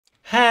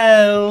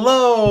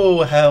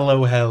Hello,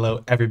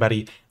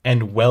 everybody,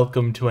 and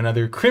welcome to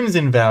another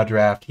Crimson Vow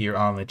draft here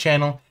on the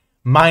channel.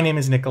 My name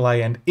is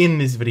Nikolai, and in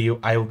this video,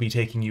 I will be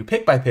taking you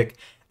pick by pick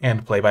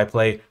and play by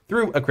play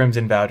through a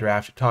Crimson Vow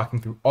draft, talking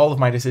through all of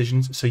my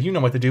decisions so you know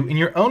what to do in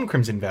your own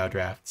Crimson Vow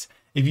drafts.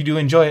 If you do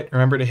enjoy it,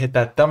 remember to hit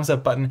that thumbs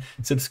up button,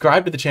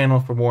 subscribe to the channel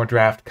for more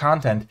draft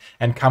content,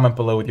 and comment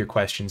below with your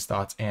questions,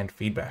 thoughts, and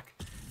feedback.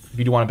 If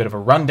you do want a bit of a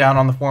rundown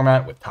on the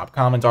format with top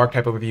comments,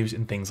 archetype overviews,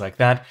 and things like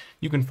that,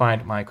 you can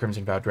find my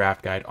Crimson Vow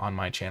draft guide on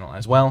my channel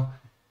as well.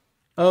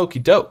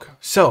 Okie doke.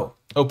 So,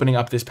 opening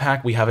up this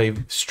pack, we have a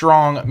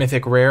strong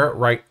mythic rare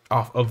right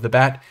off of the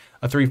bat.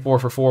 A 3/4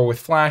 for 4 with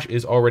flash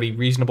is already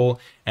reasonable,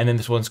 and then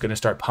this one's going to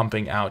start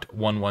pumping out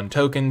 1/1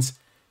 tokens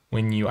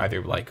when you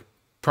either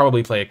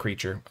probably play a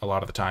creature a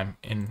lot of the time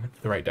in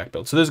the right deck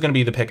build. So this is going to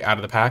be the pick out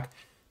of the pack.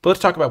 But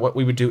let's talk about what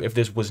we would do if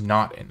this was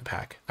not in the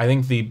pack. I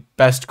think the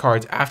best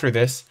cards after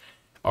this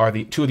are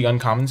the two of the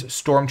uncommons,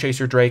 Storm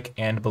Chaser Drake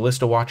and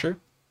Ballista Watcher.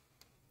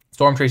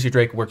 Storm Chaser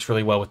Drake works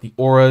really well with the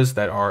auras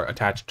that are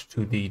attached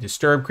to the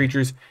disturbed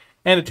creatures,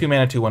 and a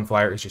 2-mana 2/1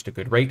 flyer is just a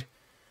good rate.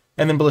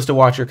 And then Ballista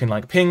Watcher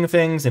can ping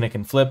things, and it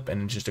can flip,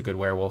 and it's just a good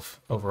werewolf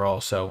overall.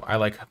 So I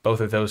like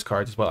both of those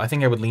cards as well. I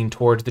think I would lean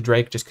towards the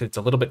Drake just because it's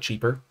a little bit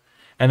cheaper.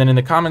 And then in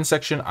the common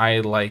section, I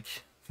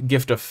like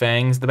Gift of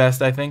Fangs the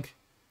best, I think.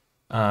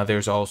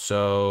 There's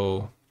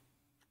also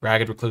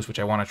Ragged Recluse, which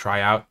I want to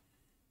try out.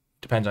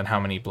 Depends on how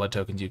many blood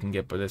tokens you can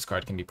get, but this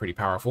card can be pretty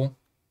powerful.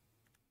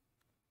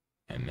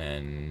 And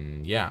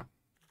then, yeah,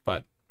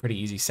 but pretty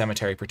easy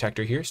Cemetery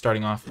Protector here,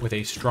 starting off with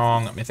a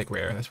strong mythic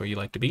rare. That's where you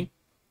like to be.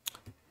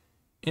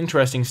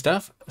 Interesting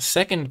stuff.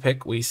 Second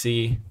pick, we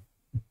see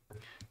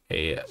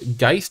a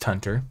Geist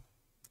Hunter.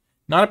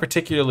 Not a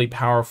particularly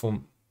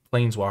powerful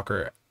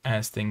planeswalker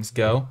as things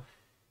go.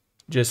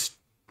 Just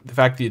the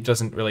fact that it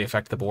doesn't really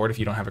affect the board if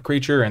you don't have a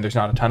creature and there's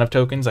not a ton of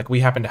tokens. We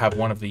happen to have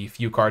one of the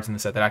few cards in the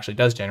set that actually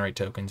does generate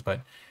tokens,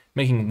 but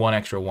making one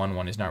extra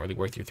 1/1 is not really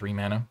worth your 3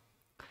 mana.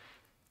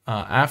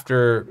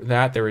 After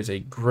that, there is a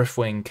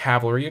Griffwing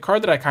Cavalry, a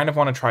card that I kind of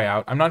want to try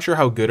out. I'm not sure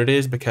how good it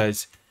is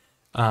because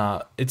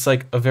it's a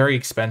very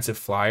expensive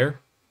flyer.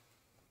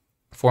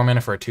 4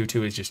 mana for a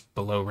 2/2 is just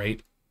below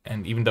rate,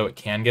 and even though it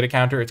can get a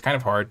counter, it's kind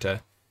of hard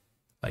to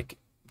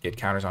get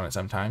counters on it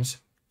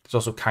sometimes. There's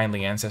also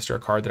Kindly Ancestor, a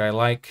card that I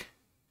like.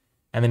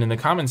 And then in the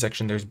common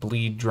section, there's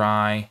Bleed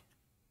Dry,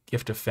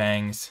 Gift of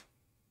Fangs.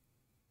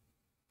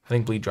 I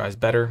think Bleed Dry is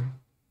better. And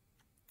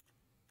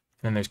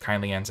then there's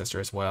Kindly Ancestor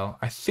as well.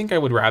 I think I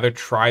would rather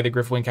try the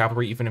Griffwing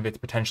Cavalry, even if it's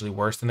potentially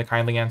worse than the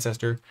Kindly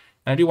Ancestor.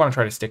 And I do want to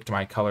try to stick to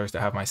my colors to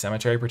have my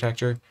Cemetery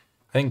Protector.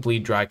 I think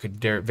Bleed Dry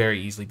could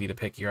very easily be the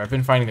pick here. I've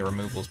been finding the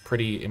removals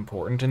pretty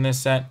important in this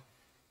set,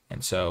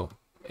 and so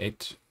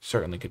it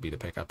certainly could be the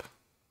pickup.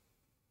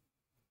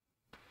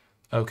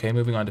 Okay,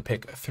 moving on to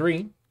pick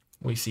 3.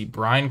 We see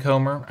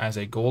Brinecomber as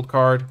a gold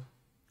card.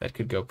 That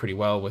could go pretty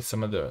well with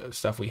some of the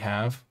stuff we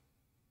have.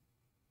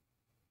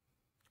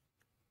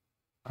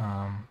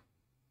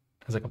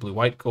 As a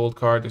blue-white gold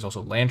card. There's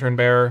also Lantern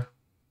Bearer.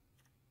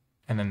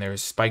 And then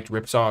there's Spiked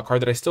Ripsaw, a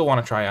card that I still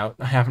want to try out.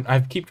 I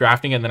keep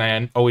drafting it, and then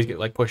I always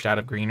get pushed out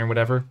of green or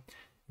whatever.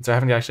 And so I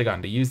haven't actually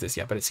gotten to use this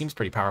yet, but it seems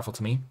pretty powerful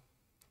to me.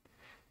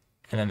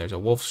 And then there's a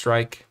Wolf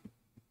Strike.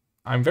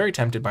 I'm very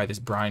tempted by this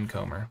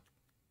Brinecomber,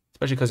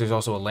 especially because there's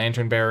also a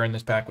Lantern Bearer in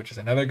this pack, which is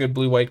another good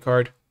blue-white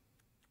card.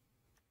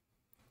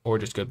 Or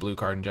just good blue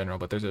card in general,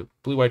 but there's a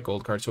blue-white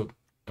gold card, so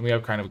and we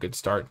have kind of a good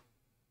start.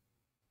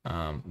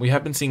 We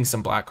have been seeing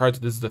some black cards.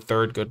 This is the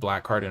 3rd good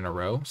black card in a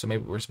row, so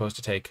maybe we're supposed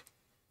to take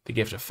the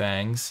Gift of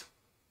Fangs.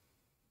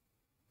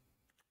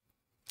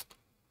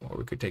 Or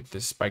we could take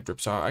this Spiked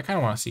Ripsaw. I kind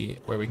of want to see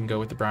where we can go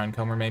with the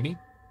Brinecomber, maybe.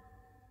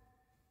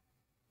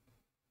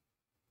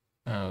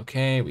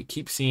 Okay, we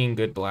keep seeing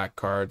good black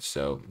cards,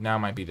 so now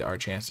might be our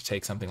chance to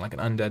take something like an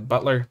Undead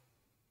Butler.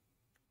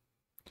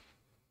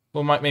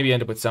 We'll might maybe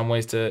end up with some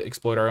ways to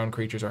exploit our own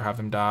creatures or have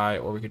them die,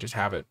 or we could just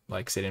have it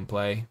sit in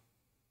play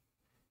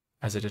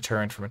as a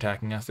deterrent from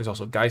attacking us. There's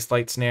also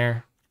Geistlight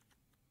Snare.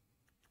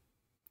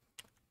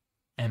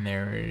 And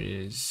there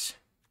is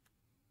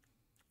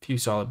a few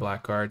solid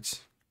black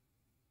cards.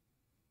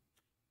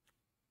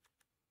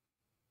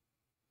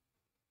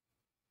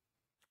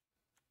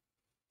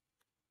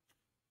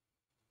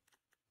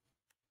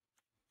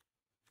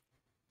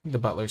 The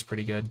Butler's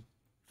pretty good.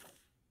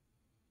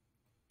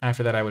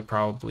 After that, I would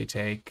probably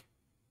take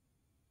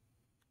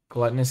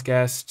Gluttonous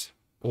Guest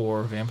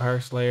or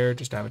Vampire Slayer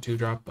just to have a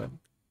 2-drop, but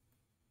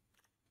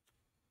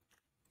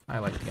I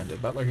like the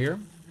Undead Butler here.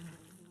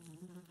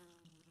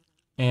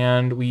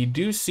 And we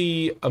do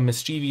see a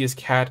Mischievous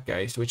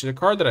Catgeist, which is a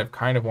card that I've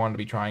kind of wanted to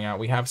be trying out.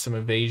 We have some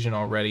evasion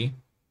already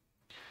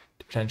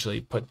to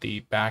potentially put the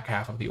back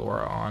half of the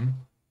aura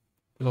on.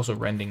 There's also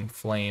Rending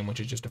Flame, which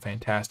is just a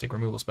fantastic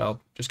removal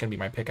spell. Just going to be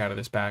my pick out of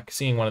this pack.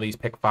 Seeing one of these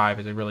pick 5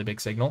 is a really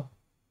big signal.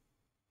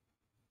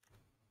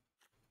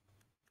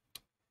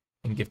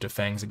 And Gift of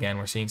Fangs again,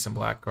 we're seeing some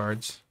black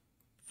cards.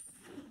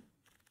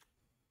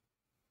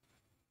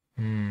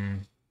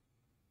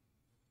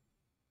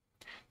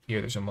 Here,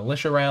 there's a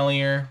Militia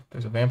Rallier.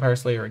 There's a Vampire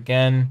Slayer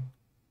again.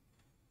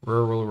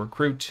 Rural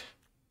Recruit,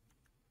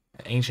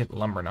 an Ancient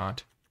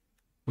Lumberknot.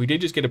 We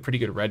did just get a pretty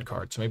good red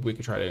card, so maybe we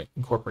could try to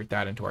incorporate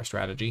that into our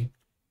strategy.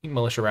 I think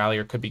Militia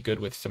Rallier could be good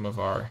with some of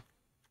our,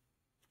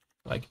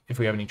 like, if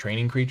we have any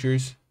training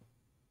creatures.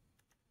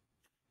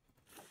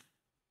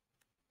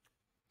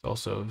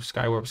 Also,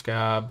 Skywarp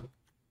Scab.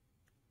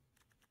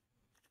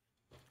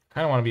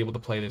 Kind of want to be able to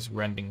play this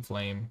Rending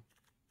Flame.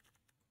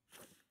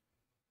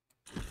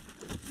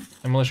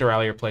 And Militia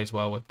Rallier plays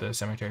well with the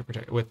Cemetery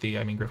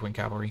Griffwing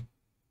Cavalry.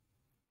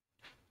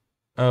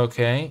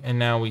 Okay, and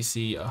now we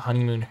see a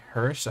Honeymoon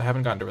Hearse. I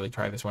haven't gotten to really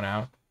try this one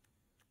out.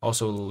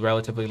 Also,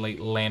 relatively late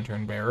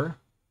Lantern Bearer.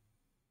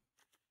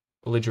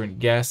 Belligerent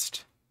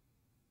Guest.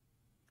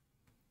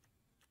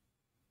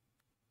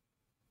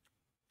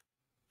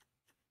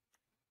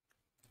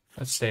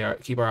 Let's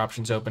keep our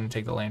options open and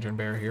take the Lantern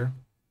Bearer here.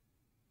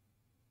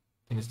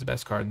 I think it's the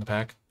best card in the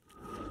pack.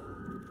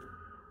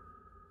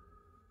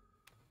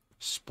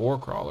 Spore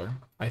Crawler.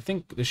 I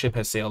think the ship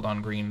has sailed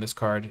on green. This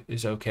card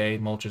is okay.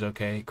 Mulch is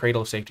okay.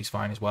 Cradle of Safety is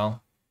fine as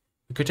well.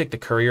 We could take the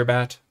Courier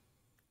Bat,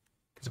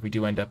 because if we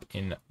do end up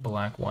in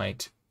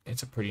black-white,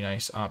 it's a pretty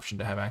nice option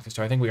to have access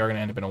to. I think we are going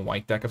to end up in a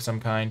white deck of some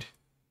kind.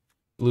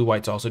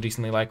 Blue-white's also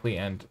decently likely,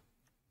 and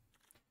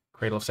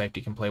Cradle of Safety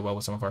can play well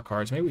with some of our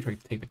cards. Maybe we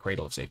take the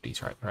Cradle of Safety.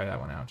 Try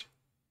that one out.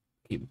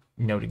 Keep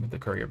noting that the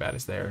Courier Bat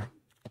is there.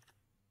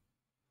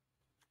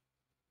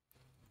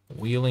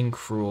 Wheeling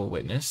Cruel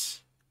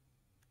Witness.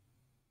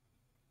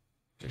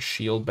 A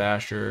Shield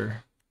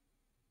Basher.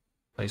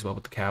 Plays well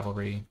with the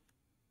Cavalry.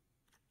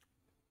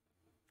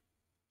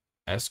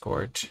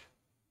 Escort.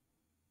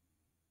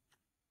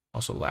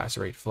 Also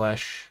Lacerate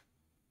Flesh.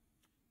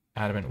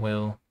 Adamant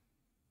Will.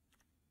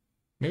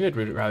 Maybe I'd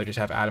rather just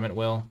have Adamant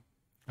Will.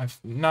 I've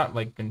not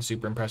been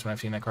super impressed when I've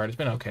seen that card. It's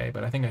been okay,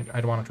 but I think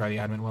I'd want to try the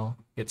Adamant Will.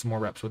 Get some more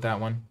reps with that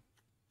one.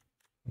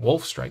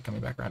 Wolf Strike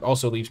coming back around.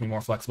 Also leaves me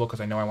more flexible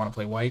because I know I want to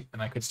play white,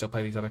 and I could still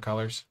play these other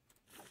colors.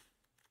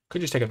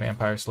 Could just take a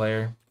Vampire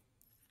Slayer.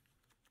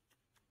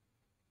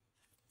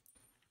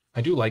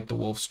 I do like the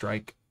Wolf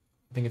Strike.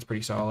 I think it's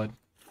pretty solid.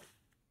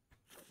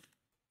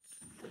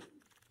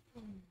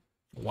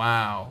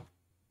 Wow.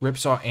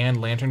 Ripsaw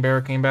and Lantern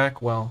Bearer came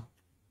back? Well,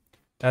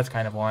 that's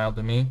kind of wild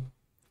to me.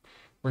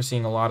 We're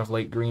seeing a lot of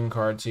late green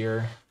cards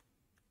here.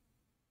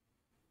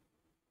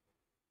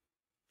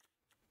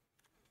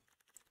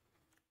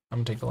 I'm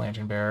going to take the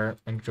Lantern Bearer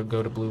and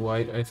go to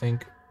blue-white, I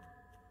think.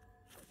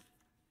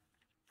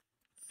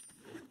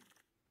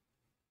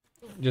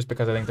 Just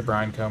because I think the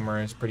Brine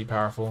Comer is pretty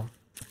powerful.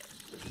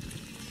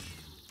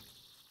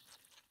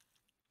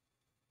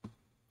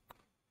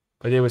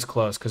 But it was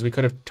close, because we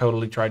could have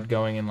totally tried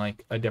going in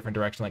a different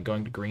direction, like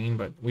going to green,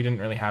 but we didn't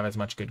really have as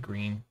much good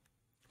green.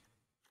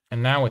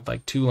 And now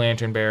with 2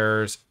 Lantern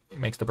Bearers, it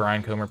makes the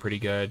Brine Comer pretty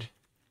good.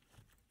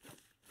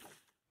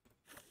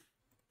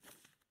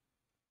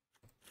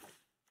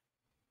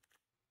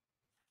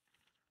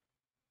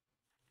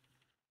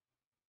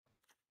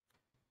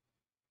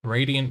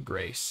 Radiant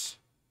Grace.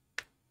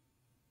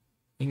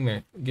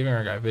 Giving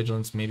our guy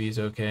Vigilance maybe is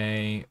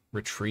okay.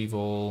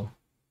 Retrieval.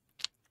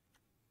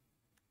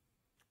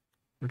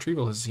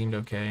 Retrieval has seemed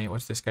okay.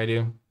 What's this guy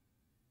do?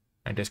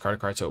 I discard a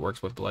card so it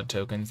works with blood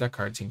tokens. That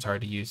card seems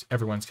hard to use.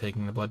 Everyone's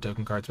taking the blood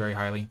token cards very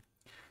highly.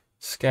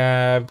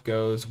 Scab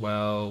goes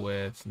well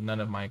with none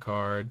of my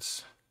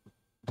cards.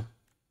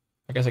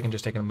 I guess I can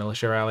just take a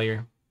Militia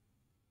Rallier.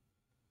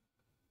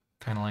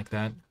 Kind of like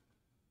that.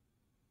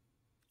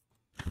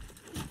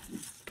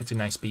 Gets a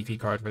nice beefy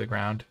card for the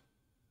ground.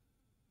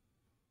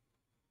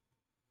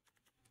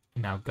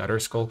 Now Gutter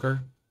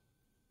Skulker.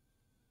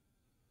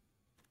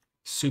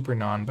 Super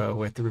non-bow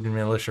with the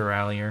Militia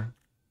Rallier.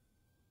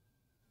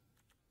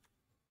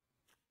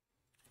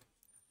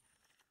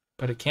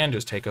 But it can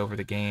just take over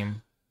the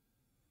game.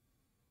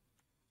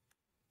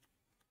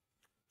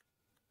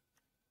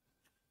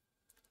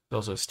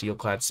 There's also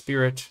Steelclad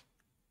Spirit.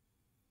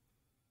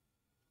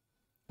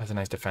 That's a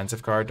nice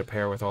defensive card to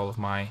pair with all of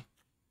my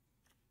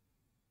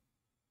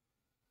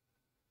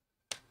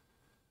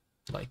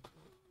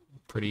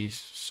pretty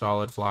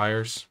solid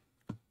flyers.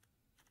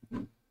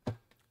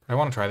 I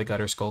want to try the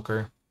Gutter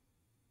Skulker.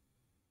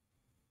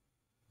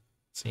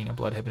 Seeing a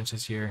Blood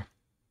Hypnotist here.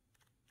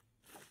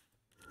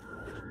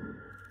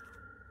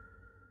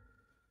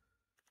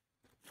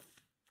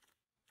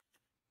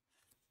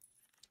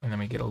 And then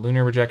we get a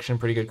Lunar Rejection,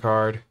 pretty good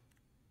card.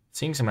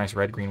 Seeing some nice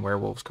red-green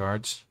Werewolves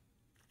cards.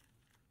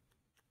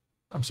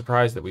 I'm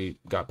surprised that we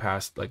got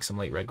past some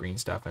late red-green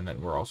stuff, and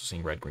then we're also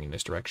seeing red-green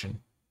this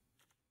direction.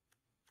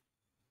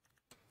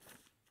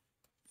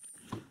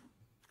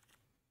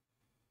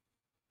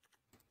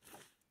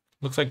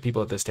 Looks like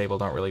people at this table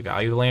don't really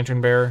value the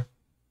Lantern Bearer,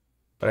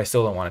 but I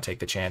still don't want to take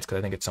the chance because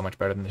I think it's so much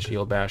better than the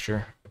Shield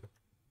Basher.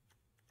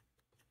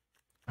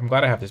 I'm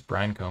glad I have this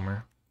Brine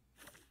Comer.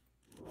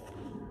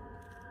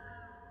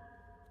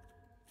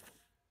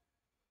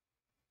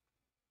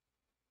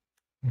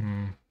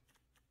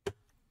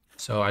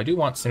 So I do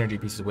want synergy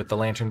pieces with the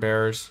Lantern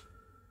Bearers.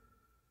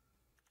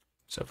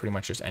 So pretty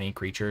much just any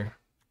creature.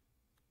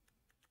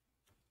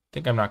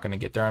 think I'm not going to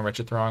get there on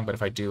Wretched Throng, but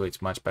if I do,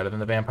 it's much better than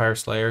the Vampire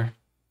Slayer.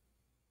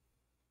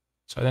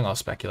 So I think I'll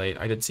speculate.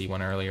 I did see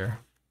one earlier.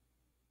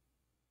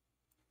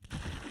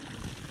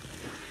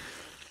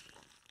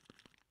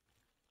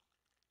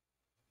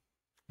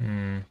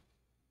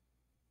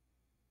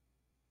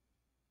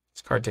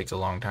 This card takes a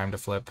long time to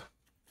flip.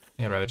 I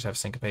think I'd rather just have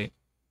Syncopate.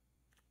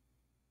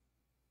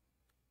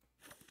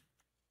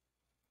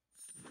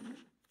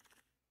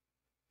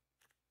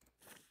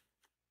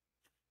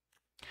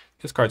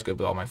 This card's good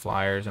with all my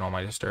flyers and all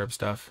my disturb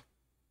stuff.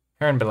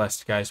 Heron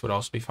Ballestic Geist would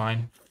also be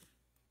fine.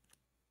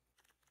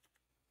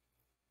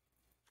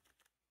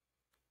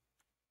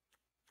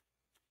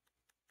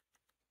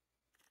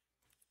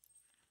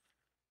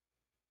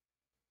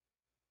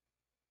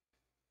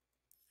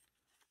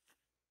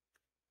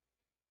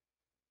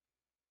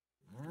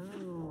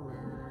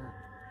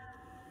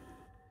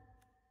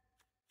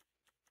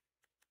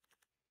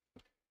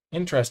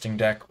 Interesting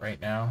deck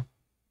right now.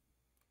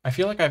 I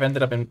feel like I've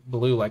ended up in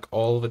blue like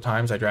all the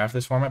times I draft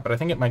this format, but I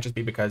think it might just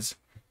be because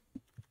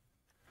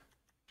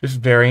just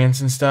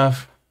variance and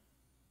stuff.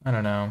 I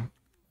don't know.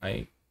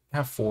 I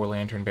have 4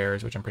 Lantern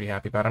Bearers, which I'm pretty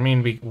happy about. I'm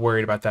going to be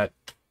worried about that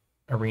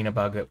arena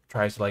bug that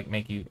tries to like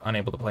make you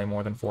unable to play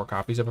more than 4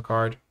 copies of a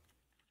card.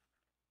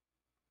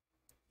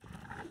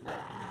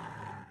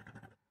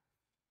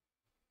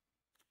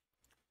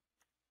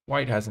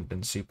 White hasn't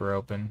been super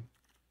open.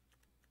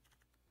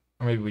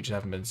 Or maybe we just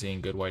haven't been seeing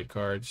good white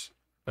cards.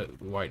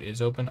 But white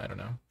is open? I don't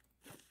know.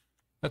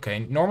 Okay,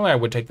 normally I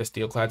would take the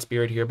Steelclad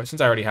Spirit here, but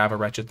since I already have a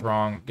Wretched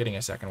Throng, getting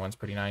a second one's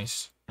pretty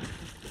nice.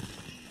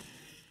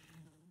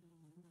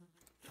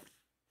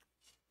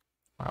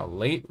 Wow,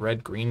 late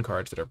red-green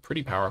cards that are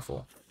pretty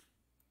powerful.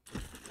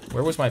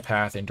 Where was my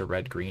path into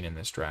red-green in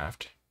this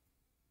draft?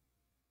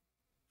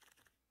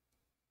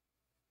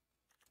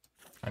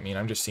 I mean,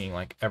 I'm just seeing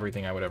like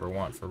everything I would ever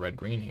want for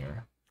red-green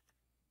here.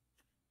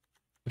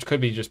 Which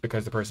could be just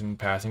because the person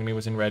passing me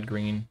was in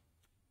red-green.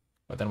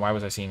 But then why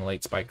was I seeing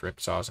late spiked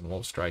Ripsaws and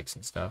Wolf Strikes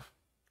and stuff?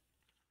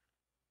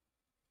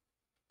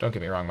 Don't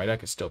get me wrong, my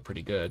deck is still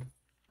pretty good,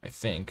 I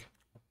think.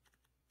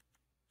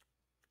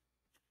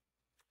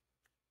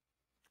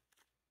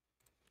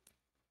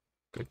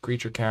 Good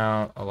creature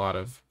count, a lot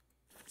of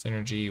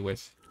synergy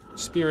with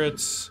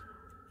spirits.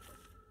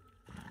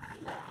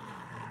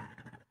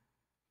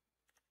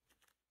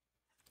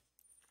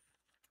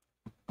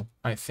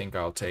 I think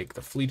I'll take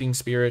the Fleeting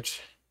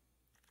Spirit.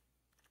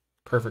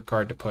 Perfect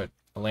card to put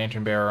a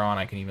Lantern Bearer on.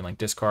 I can even like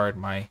discard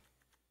my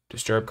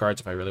Disturb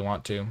cards if I really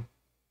want to.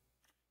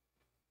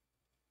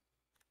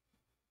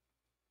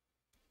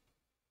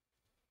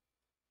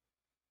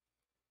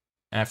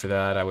 After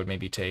that, I would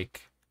maybe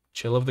take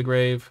Chill of the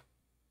Grave.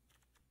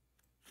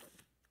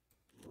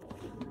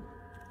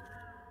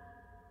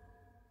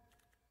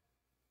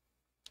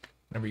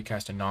 Whenever you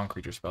cast a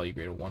non-creature spell, you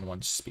create a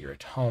 1/1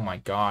 Spirit. Oh my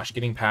gosh,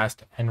 getting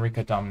past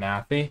Henrika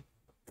Domnathi.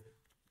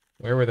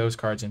 Where were those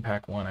cards in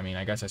pack 1? I mean,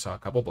 I guess I saw a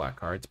couple black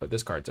cards, but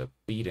this card's a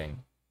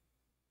beating.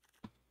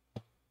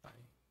 I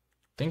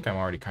think I'm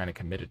already kind of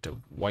committed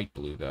to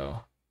white-blue,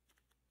 though.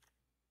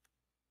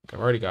 I've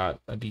already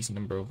got a decent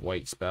number of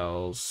white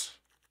spells.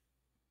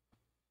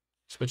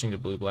 Switching to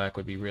blue-black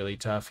would be really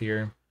tough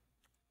here.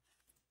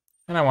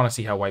 And I want to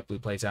see how white-blue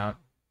plays out.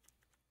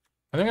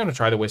 I think I'm going to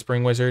try the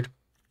Whispering Wizard,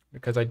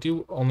 because I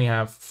do only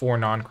have 4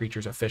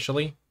 non-creatures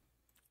officially,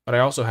 but I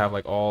also have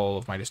like all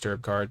of my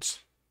Disturb cards.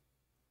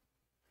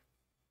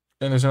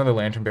 And there's another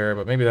Lantern Bearer,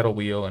 but maybe that'll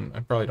wheel, and I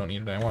probably don't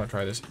need it. I want to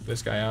try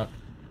this guy out.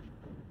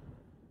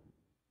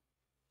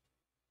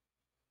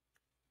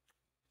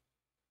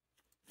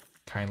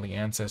 Kindly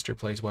Ancestor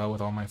plays well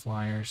with all my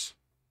flyers.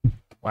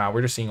 Wow,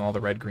 we're just seeing all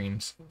the red-green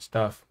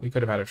stuff. We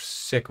could have had a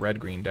sick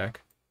red-green deck.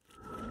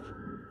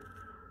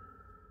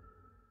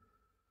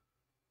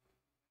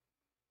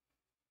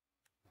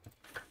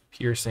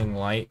 Piercing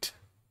Light.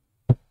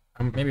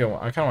 Maybe I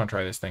kind of want to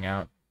try this thing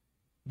out.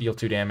 Deal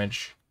 2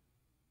 damage.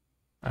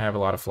 I have a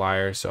lot of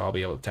flyers, so I'll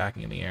be able to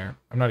attacking in the air.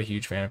 I'm not a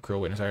huge fan of Cruel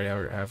Witness. I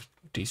already have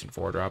decent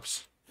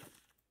 4-drops.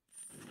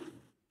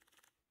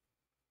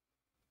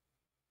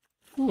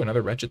 Ooh,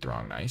 another Wretched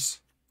Throng.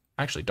 Nice.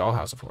 Actually,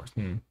 Dollhouse, of course.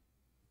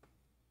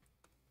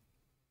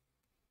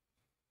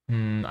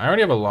 I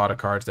already have a lot of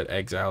cards that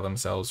exile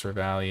themselves for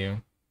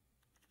value.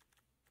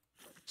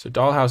 So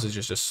Dollhouse is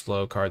just a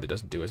slow card that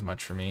doesn't do as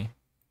much for me.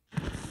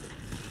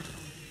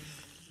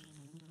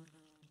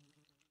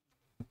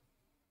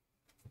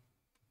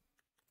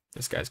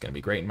 This guy's going to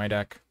be great in my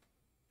deck.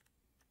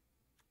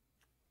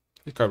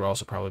 This card will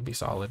also probably be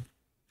solid.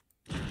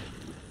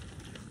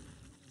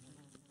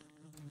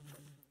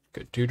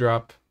 Good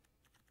 2-drop.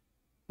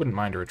 Wouldn't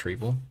mind a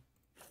retrieval.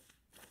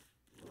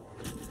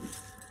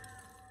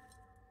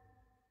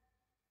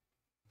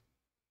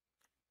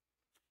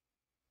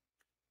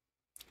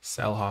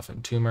 Selhoff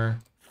and Tumor.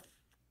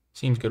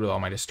 Seems good with all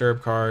my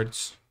Disturb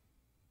cards.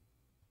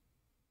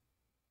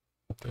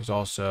 There's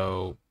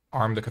also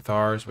Arm the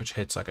Cathars, which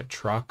hits like a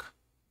truck.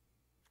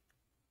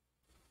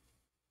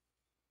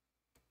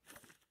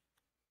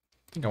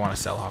 I think I want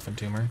to Selhoff and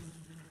Tumor.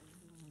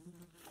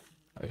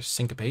 There's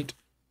Syncopate.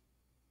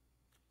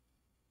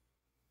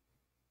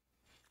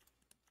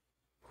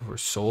 over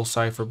Soul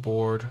Cipher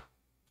board.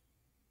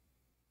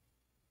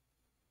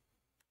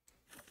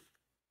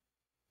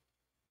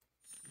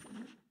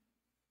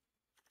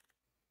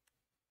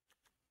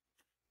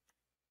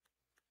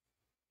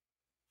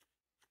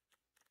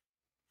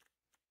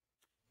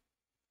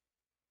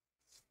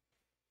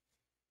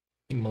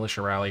 I think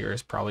Militia Rallier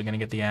is probably going to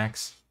get the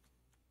axe.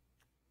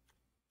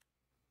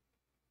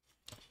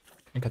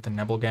 I got the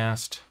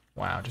Nebelgast.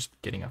 Wow, just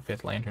getting a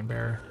 5th Lantern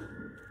Bearer.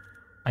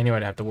 I knew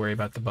I'd have to worry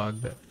about the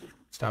bug that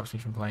stops me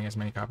from playing as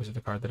many copies of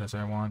the card as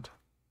I want.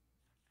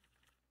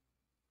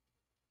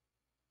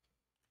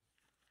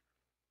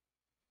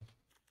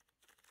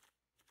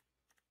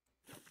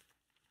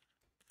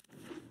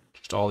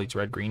 Just all these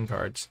red-green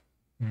cards.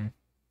 I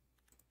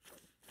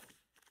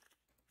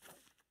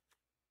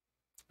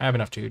have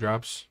enough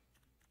 2-drops.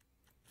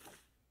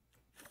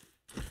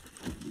 I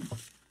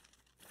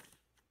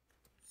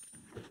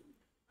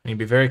need to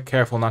be very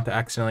careful not to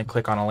accidentally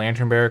click on a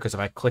Lantern Bearer, because if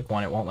I click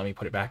one, it won't let me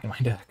put it back in my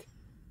deck.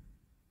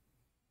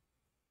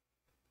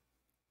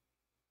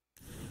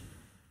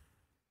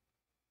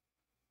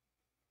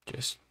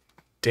 Just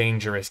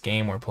dangerous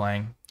game we're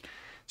playing.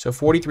 So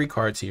 43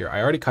 cards here.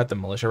 I already cut the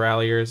Militia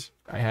Ralliers.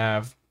 I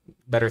have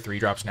better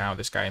 3-drops now.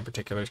 This guy in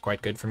particular is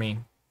quite good for me.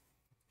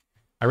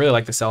 I really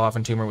like the Sell-Off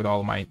and Tumor with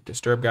all of my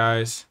Disturb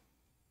guys.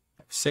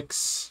 I have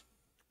 6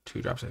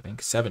 2-drops, I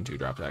think. 7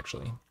 2-drops,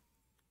 actually.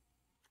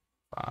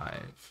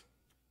 5,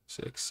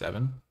 6,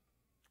 7.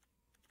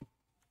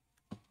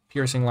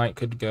 Piercing Light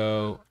could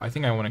go. I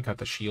think I want to cut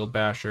the Shield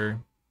Basher.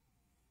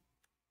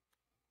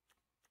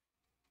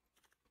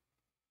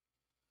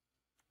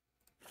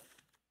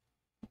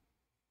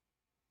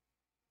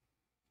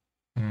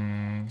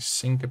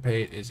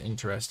 Syncopate is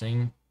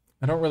interesting.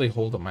 I don't really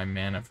hold up my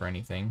mana for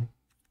anything.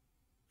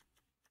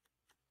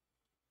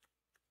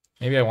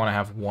 Maybe I want to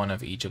have one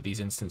of each of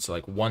these instances,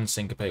 like 1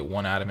 Syncopate,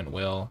 1 Adamant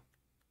Will,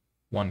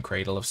 1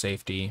 Cradle of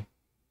Safety,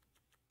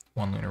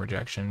 1 Lunar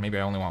Rejection. Maybe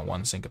I only want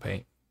 1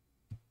 Syncopate.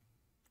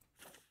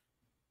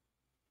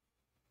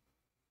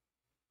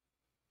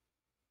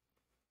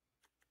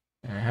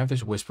 And I have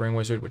this Whispering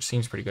Wizard, which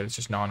seems pretty good. It's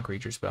just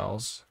non-creature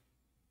spells.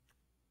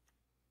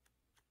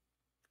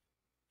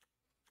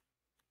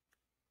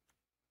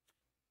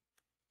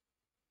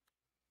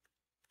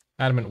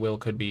 Adamant Will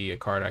could be a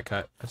card I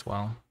cut as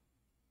well.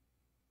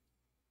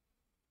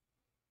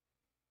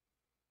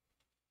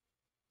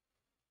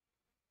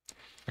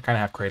 I kind of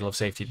have Cradle of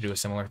Safety to do a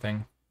similar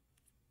thing.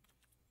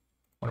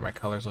 What are my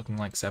colors looking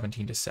like?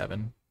 17 to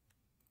 7.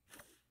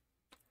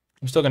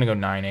 I'm still going to go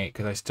 9-8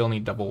 because I still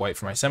need double white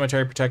for my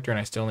Cemetery Protector, and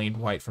I still need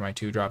white for my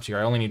 2-drops here.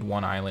 I only need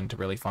 1 island to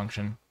really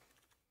function,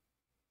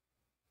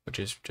 which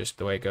is just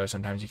the way it goes.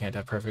 Sometimes you can't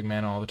have perfect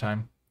mana all the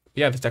time. But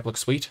yeah, this deck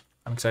looks sweet.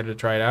 I'm excited to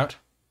try it out.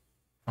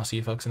 I'll see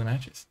you folks in the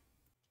matches.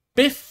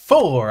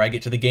 Before I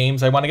get to the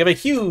games, I want to give a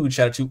huge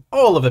shout out to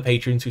all of the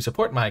patrons who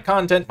support my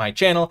content, my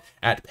channel,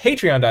 at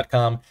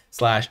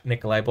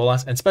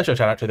patreon.com/NicolaiBolas, and special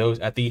shout out to those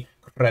at the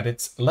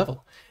credits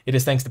level. It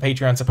is thanks to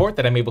Patreon support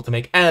that I'm able to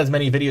make as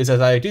many videos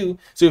as I do,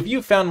 so if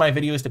you found my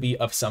videos to be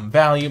of some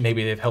value,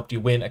 maybe they've helped you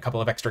win a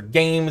couple of extra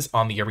games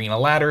on the arena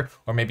ladder,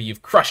 or maybe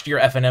you've crushed your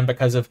FNM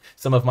because of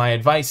some of my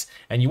advice,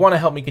 and you want to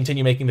help me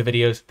continue making the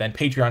videos, then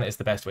Patreon is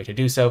the best way to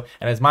do so,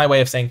 and as my way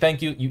of saying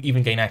thank you, you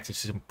even gain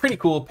access to some pretty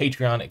cool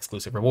Patreon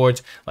exclusive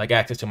rewards, like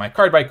access to my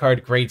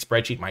card-by-card grade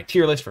spreadsheet, my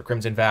tier list for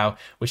Crimson Vow,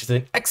 which is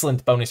an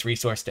excellent bonus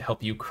resource to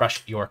help you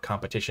crush your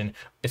competition,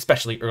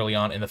 especially early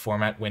on in the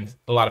format when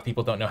a lot of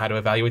people don't know how to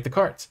evaluate the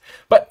cards.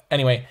 But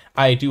anyway,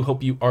 I do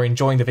hope you are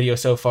enjoying the video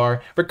so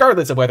far,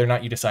 regardless of whether or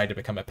not you decide to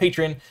become a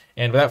patron,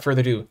 and without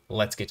further ado,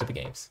 let's get to the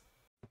games.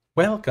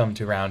 Welcome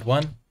to round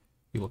 1.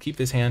 We will keep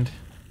this hand.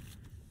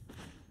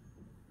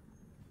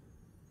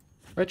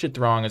 Wretched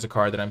Throng is a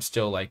card that I'm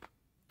still, like,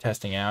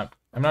 testing out.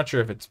 I'm not sure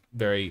if it's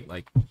very,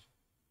 like...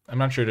 I'm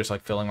not sure just,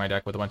 like, filling my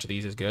deck with a bunch of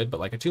these is good, but,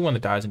 like, a 2-1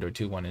 that dies into a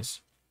 2-1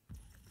 is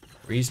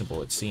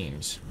reasonable, it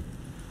seems.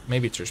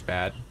 Maybe it's just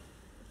bad.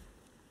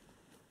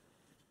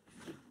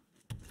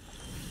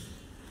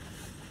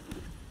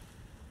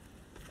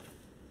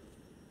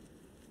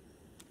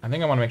 I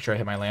think I want to make sure I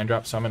hit my land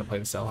drop, so I'm going to play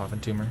the Sell-Off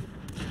and Tumor.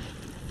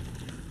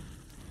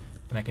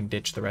 Then I can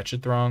ditch the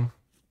Wretched Throng.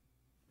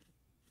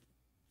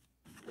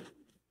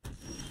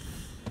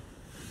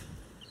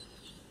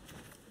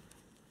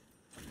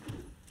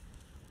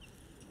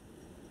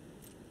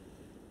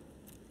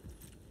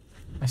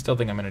 I still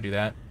think I'm going to do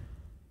that.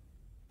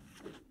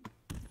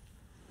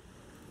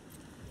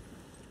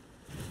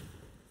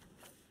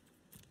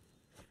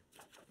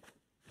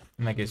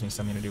 And that gives me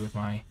something to do with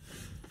my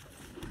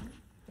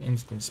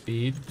instant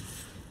speed.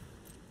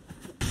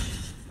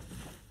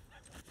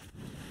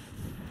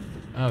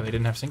 Oh, they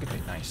didn't have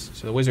Syncopate. Nice.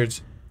 So the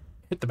wizards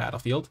hit the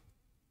battlefield.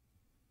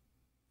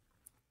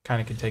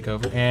 Kind of can take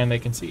over, and they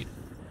concede.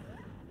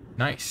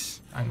 Nice.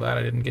 I'm glad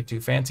I didn't get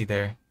too fancy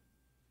there.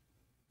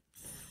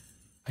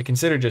 I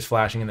considered just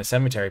flashing in the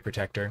Cemetery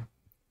Protector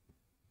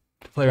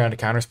to play around a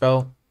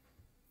counterspell.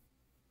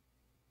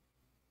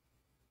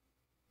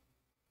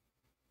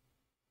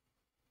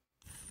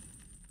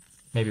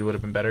 Maybe it would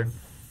have been better.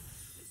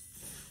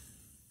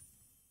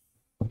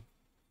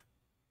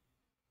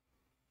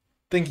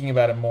 thinking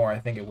about it more, I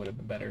think it would have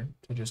been better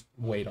to just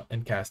wait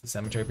and cast the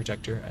Cemetery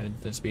Protector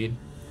at the speed.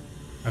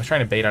 I was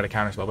trying to bait out a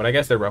counterspell, but I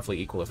guess they're roughly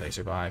equal if they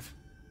survive.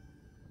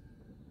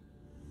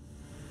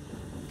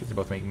 Because they're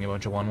both making me a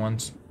bunch of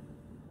 1/1s.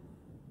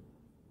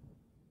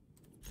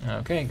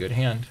 Okay, good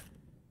hand.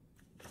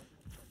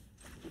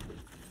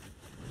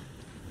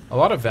 A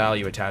lot of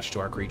value attached to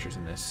our creatures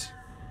in this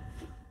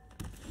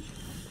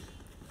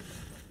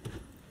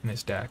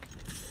deck.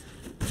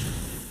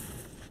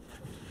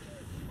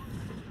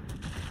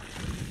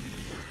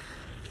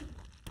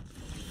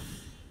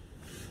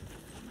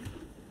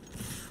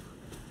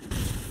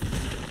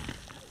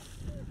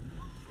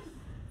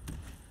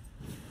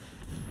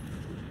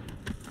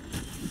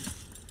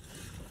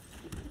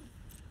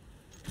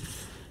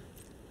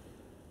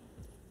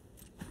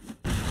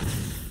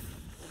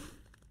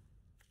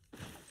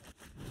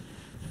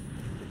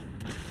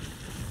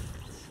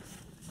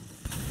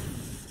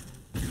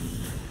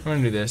 I'm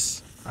gonna do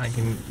this. I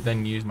can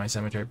then use my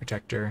Cemetery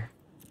Protector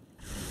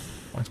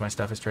once my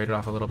stuff is traded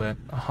off a little bit.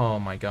 Oh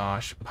my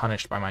gosh,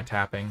 punished by my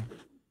tapping.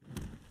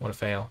 What a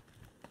fail.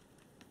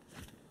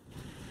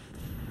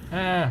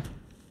 Ah.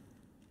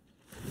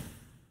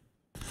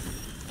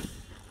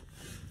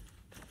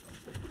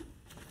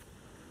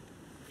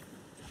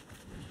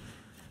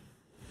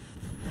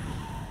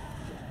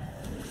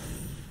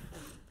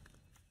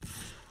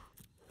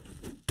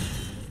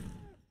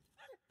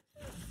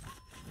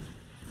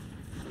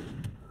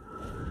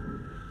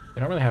 They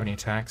don't really have any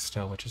attacks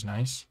still, which is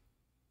nice.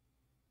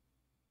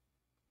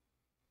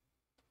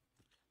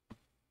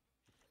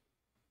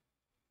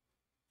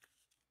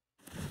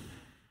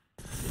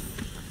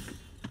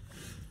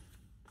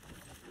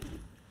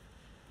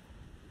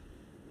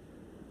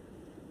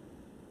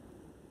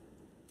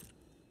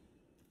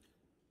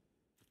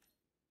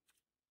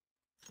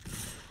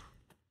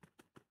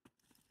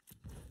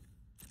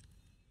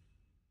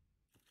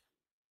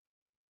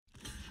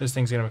 This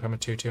thing's gonna become a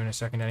 2/2 in a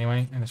second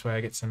anyway, and this way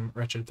I get some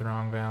Wretched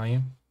Throng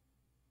value.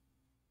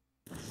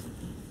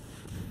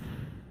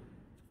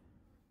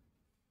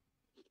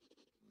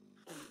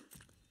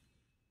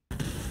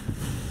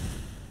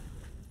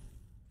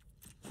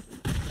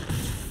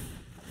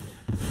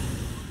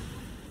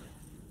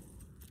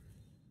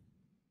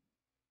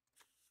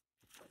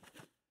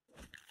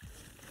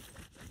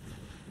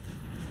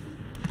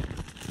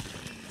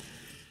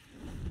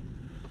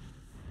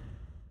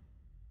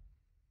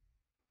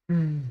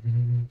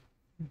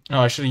 Oh,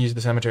 I should have used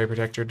the Cemetery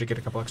Protector to get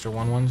a couple extra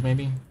 1/1s,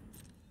 maybe.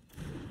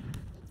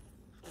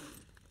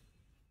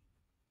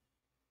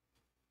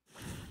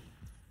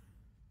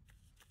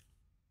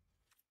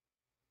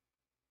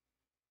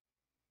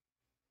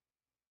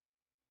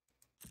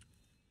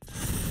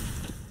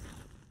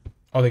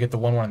 Oh, they get the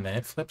 1/1 and then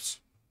it flips?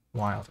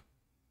 Wild.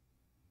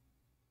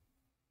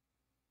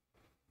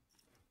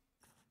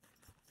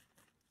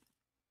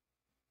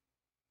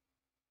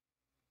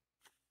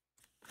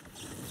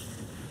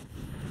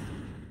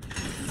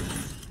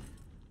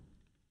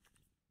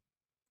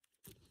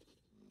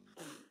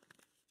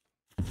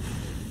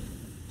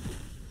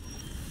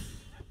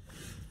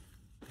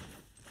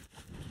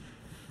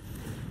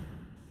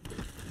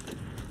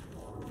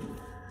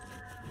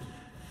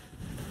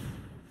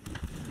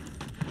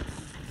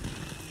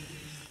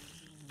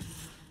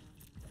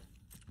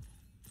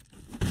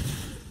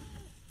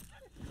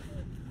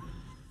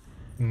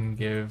 And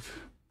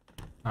give...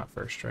 not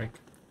first strike.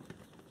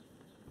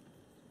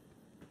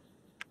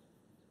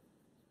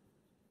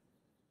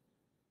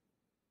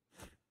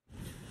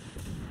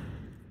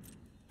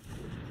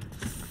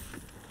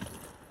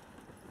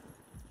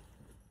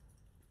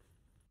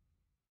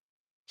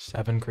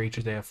 Seven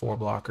creatures, they have 4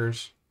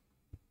 blockers.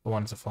 The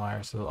one's a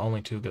flyer, so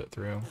only 2 go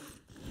through.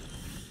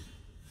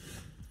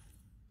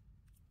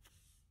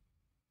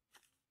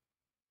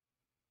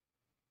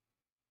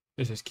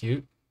 This is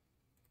cute.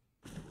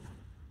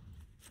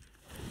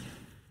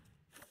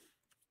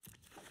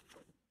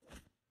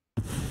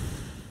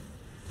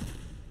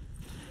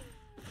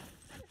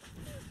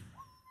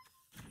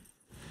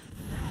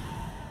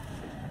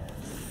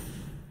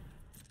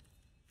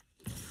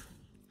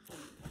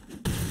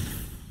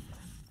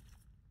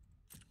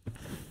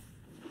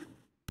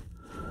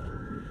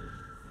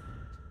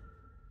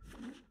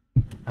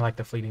 I like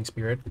the Fleeting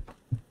Spirit.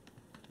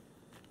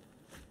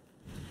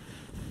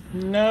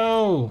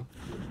 No!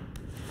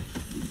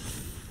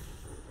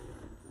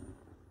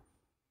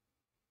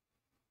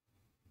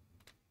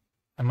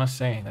 I must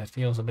say, that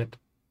feels a bit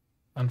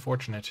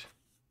unfortunate.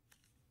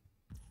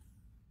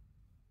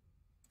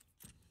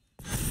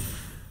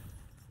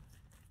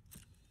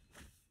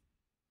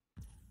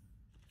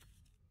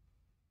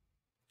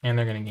 And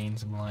they're going to gain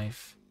some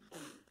life.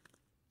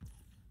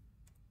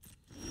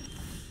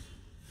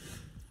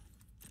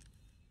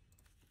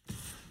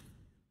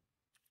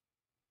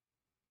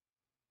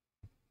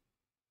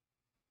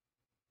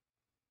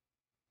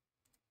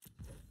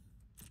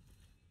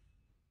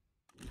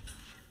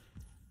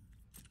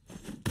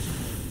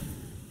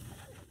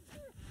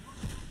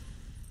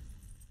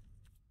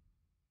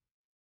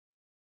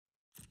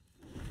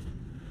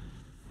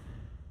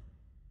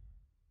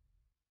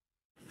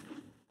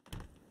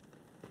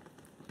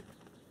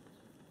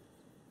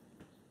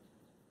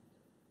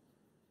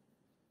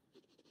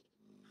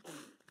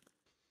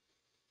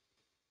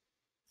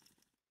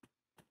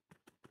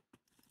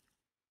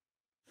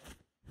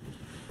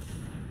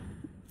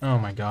 Oh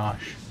my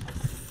gosh.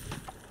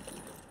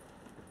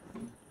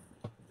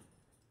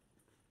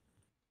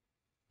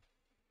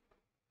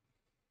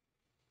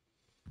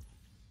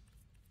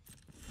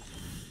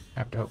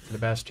 Have to hope for the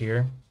best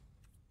here.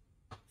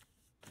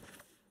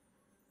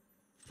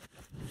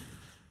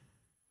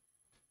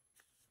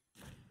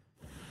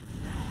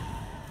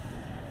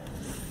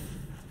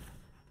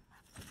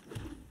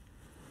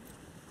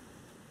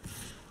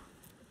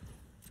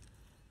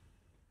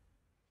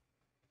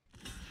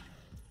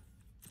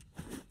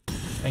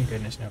 Thank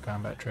goodness, no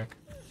combat trick.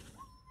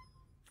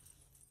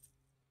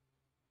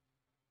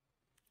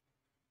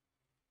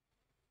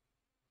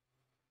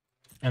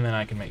 And then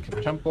I can make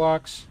some jump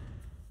blocks,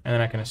 and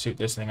then I can suit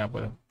this thing up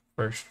with a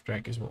first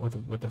strike as well,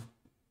 with the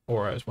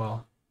aura as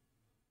well.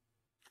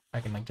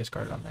 I can like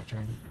discard it on that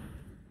turn.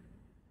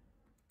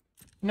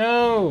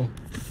 No,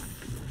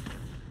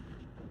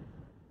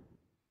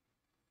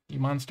 you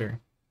monster.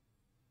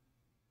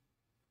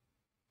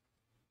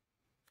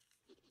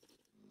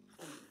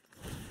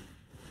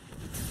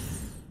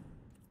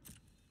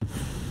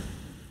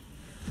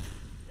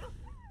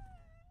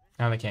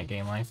 Now they can't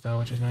gain life though,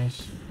 which is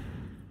nice.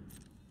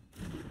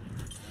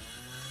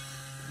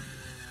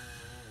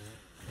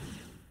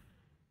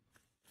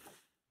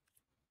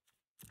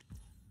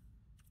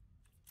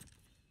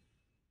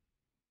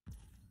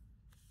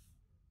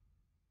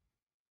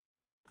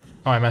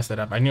 Oh, I messed it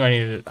up. I knew I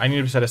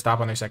needed to set a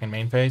stop on their second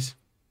main phase.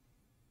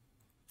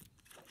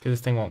 Because this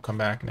thing won't come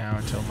back now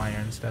until my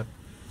end step.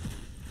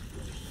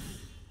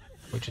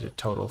 Which is a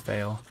total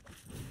fail.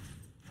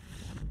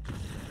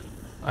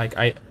 Like,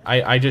 I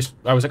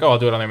was like, oh, I'll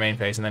do it on their main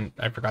phase, and then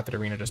I forgot that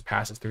Arena just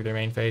passes through their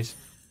main phase.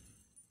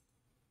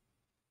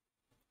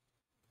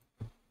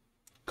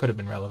 Could have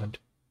been relevant.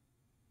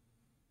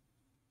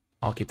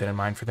 I'll keep that in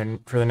mind for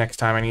the next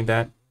time I need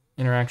that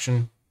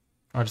interaction.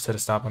 I'll just set a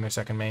stop on their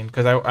second main,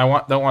 because I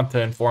don't want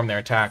to inform their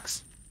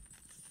attacks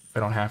if I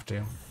don't have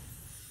to.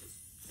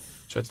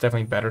 So it's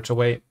definitely better to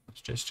wait.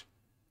 It's just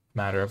a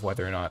matter of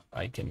whether or not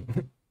I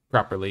can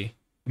properly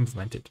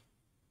implement it.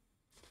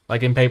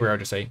 Like in paper, I would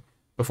just say,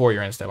 before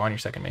your end step, on your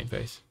second main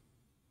phase.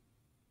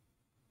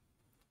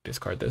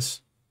 Discard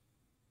this.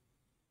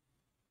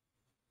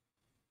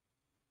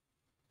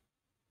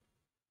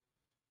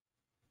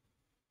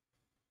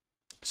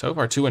 So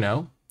far,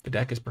 2-0. The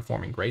deck is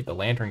performing great. The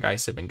Lantern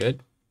guys have been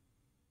good.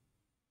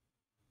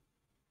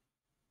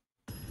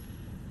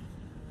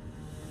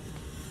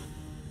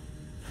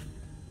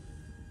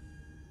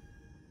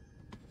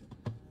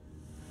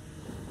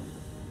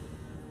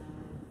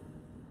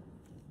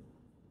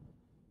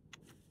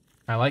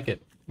 I like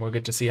it. We'll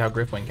get to see how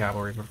Griffwing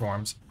Cavalry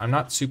performs. I'm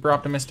not super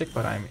optimistic,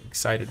 but I'm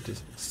excited to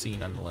see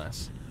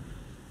nonetheless.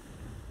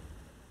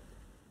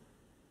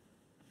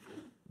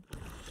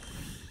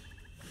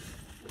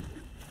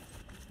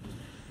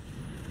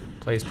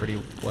 Plays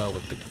pretty well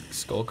with the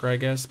Skulker, I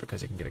guess,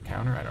 because it can get a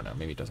counter. I don't know.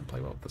 Maybe it doesn't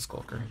play well with the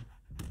Skulker.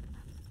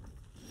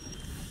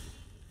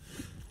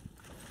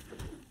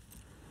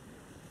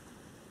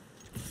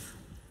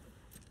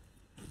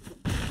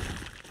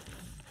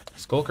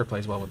 Skulker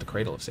plays well with the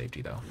Cradle of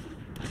Safety, though.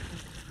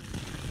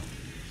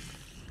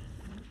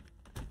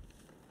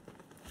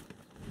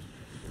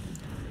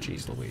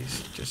 Jeez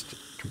Louise, just a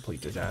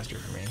complete disaster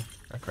for me.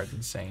 That card's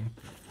insane.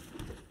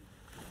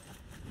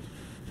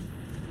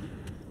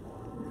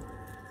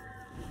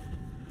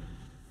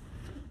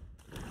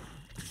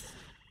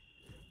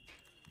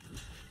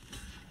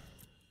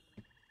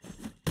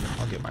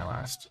 I'll get my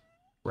last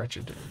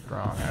wretched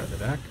drawing out of the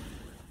deck.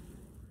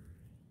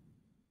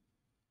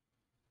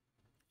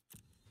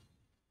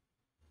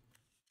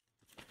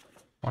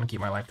 I want to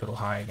keep my life total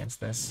high against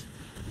this.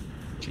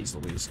 Jeez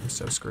Louise, I'm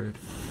so screwed.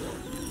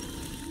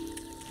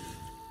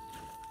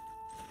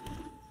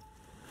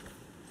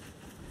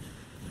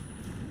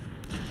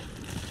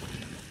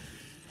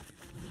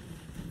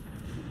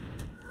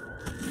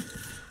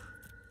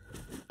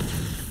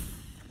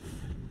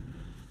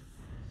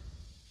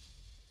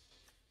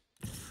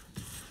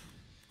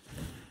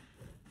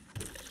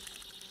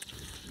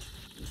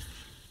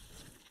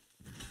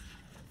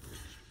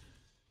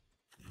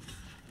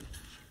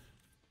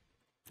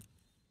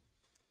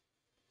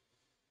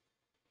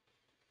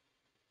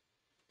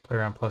 Play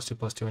around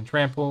 +2/+2 and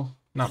trample.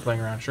 Not playing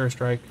around Sure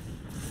Strike.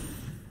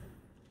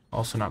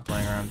 Also not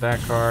playing around that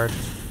card.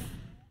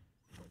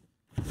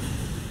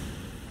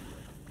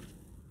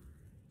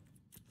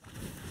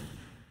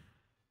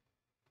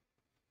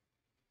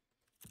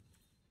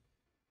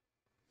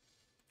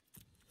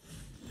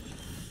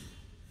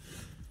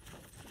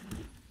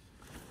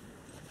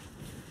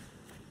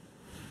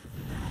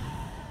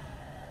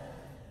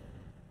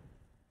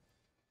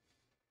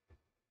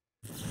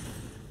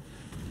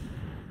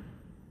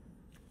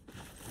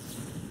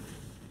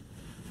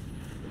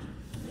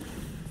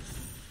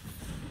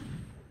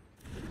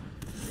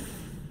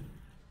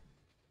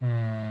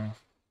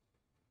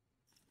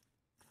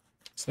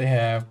 So they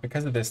have,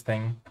 because of this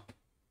thing,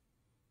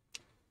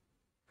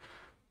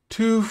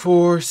 2,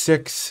 4,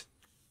 6,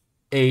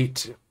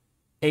 8,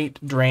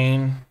 8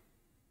 drain.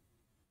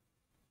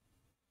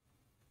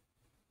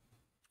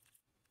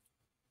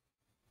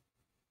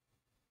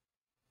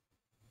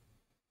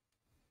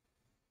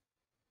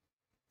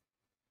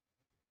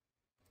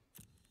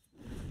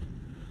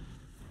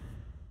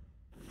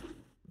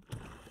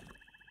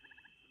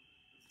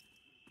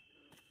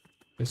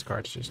 This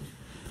card's just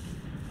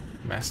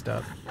messed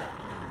up.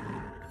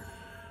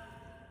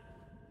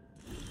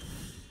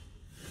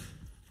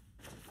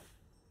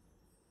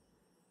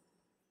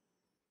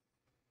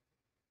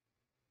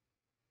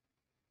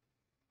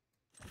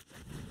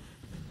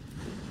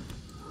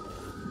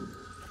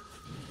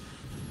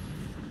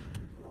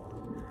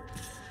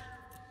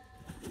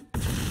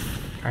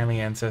 Kindly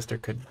Ancestor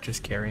could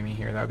just carry me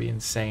here. That would be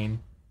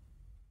insane.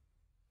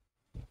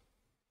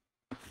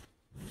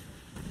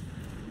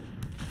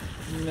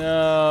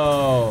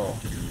 No.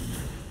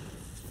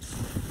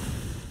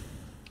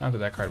 Not that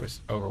that card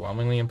was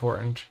overwhelmingly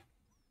important.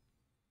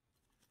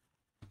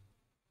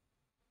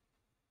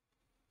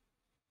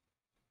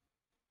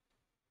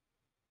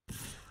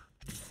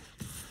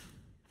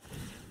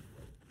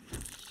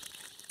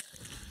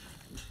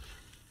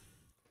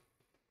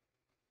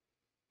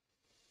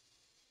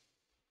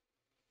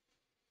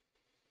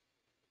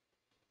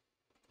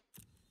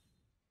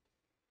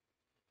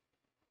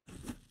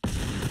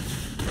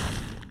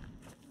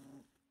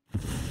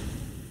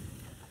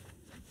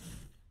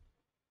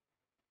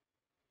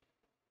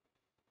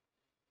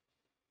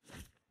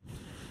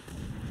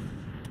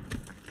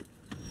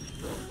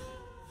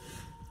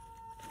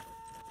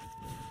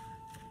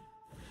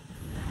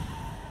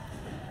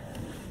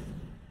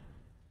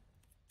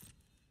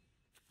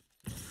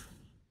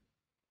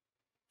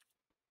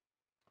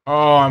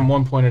 Oh, I'm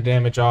 1 point of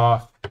damage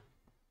off.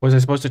 Was I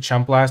supposed to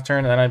chump last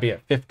turn? Then I'd be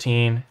at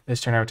 15.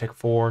 This turn I would take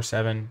 4,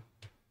 7,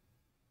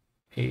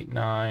 8,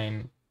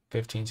 9,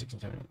 15, 16,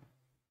 17.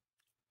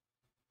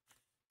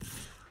 So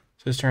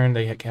this turn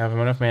they have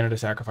enough mana to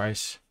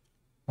sacrifice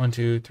 1,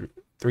 2,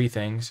 3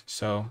 things.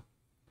 So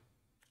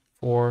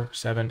 4,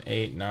 7,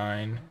 8,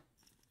 9,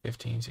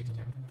 15, 16,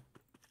 17.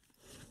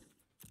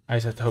 I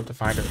just have to hope to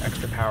find an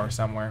extra power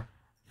somewhere.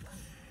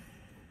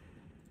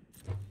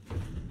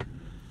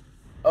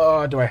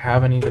 Oh, do I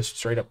have any just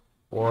straight up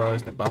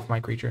auras that buff my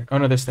creature? Oh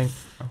no, this thing.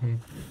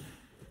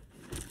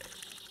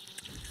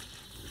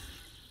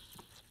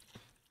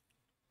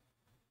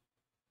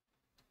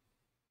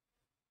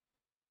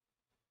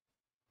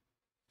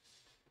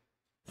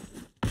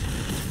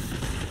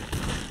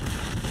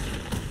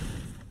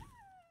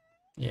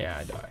 Yeah,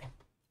 I die.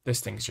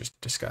 This thing's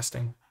just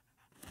disgusting.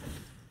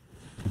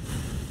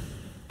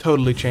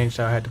 Totally changed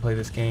how I had to play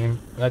this game.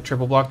 That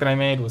triple block that I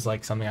made was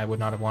like something I would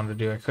not have wanted to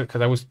do. I could,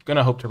 because I was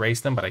gonna hope to race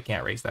them, but I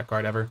can't race that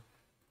card ever.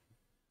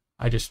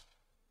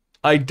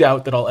 I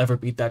doubt that I'll ever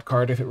beat that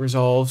card if it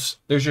resolves.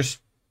 There's just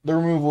the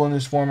removal in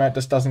this format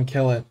just doesn't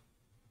kill it.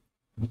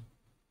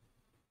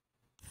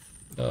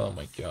 Oh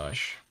my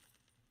gosh.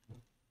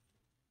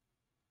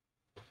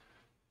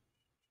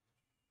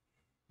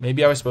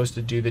 Maybe I was supposed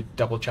to do the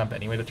double chump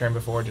anyway the turn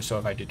before, just so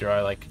if I did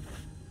draw like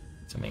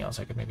something else,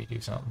 I could maybe do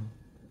something.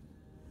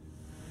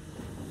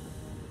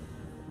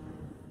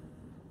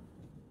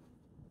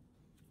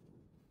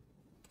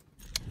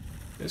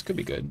 This could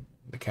be good.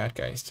 The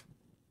Catgeist.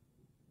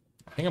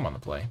 I think I'm on the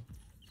play.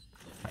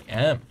 I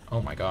am.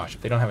 Oh my gosh.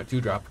 If they don't have a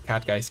 2-drop,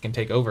 Catgeist can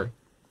take over.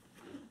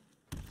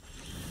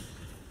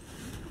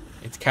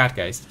 It's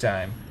Catgeist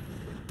time.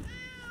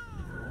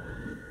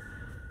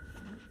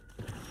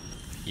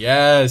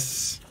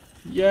 Yes!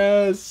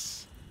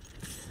 Yes!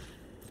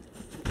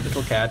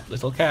 Little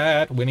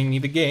cat, winning me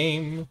the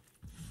game.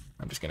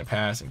 I'm just gonna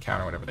pass and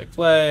counter whatever they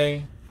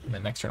play. And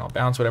then next turn I'll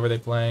bounce whatever they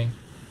play.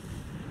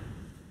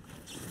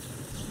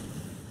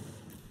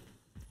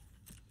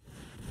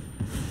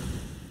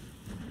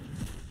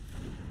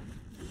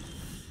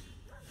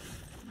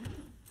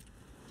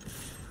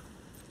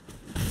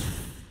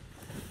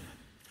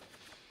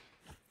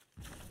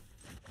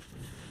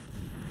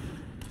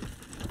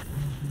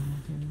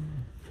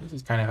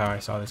 This is kind of how I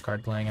saw this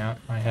card playing out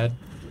in my head.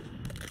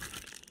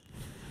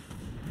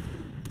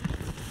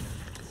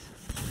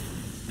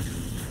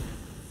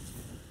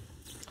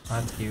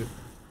 Oh, that's cute.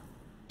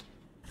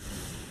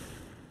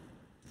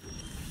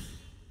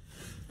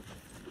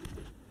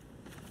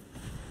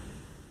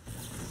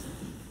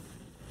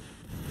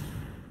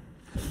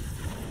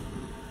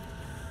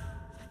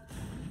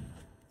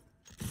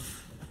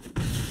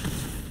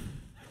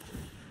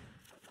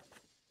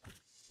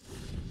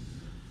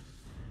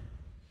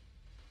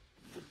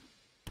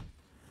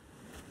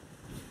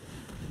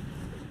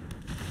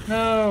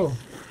 No!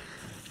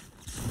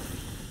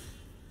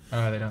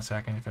 Oh, they don't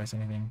sacrifice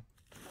anything.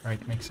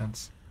 Right, makes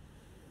sense.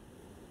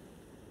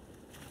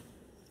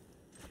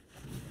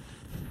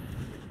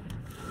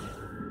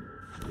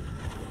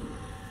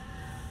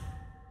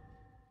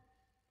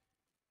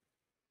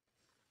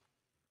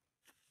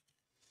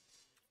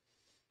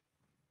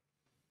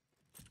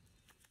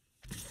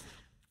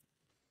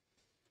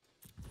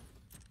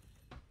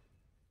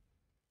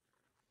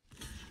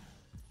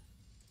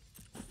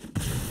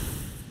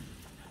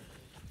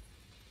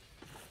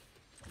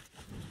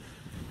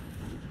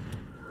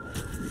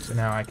 So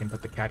now I can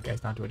put the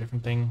Catgeist onto a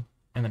different thing,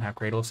 and then have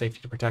Cradle of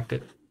Safety to protect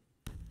it.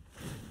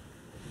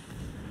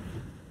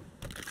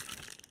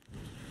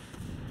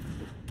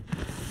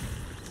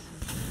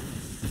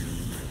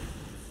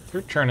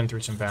 They're churning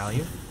through some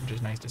value, which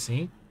is nice to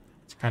see.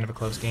 It's kind of a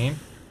close game.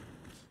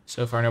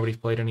 So far, nobody's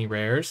played any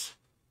rares.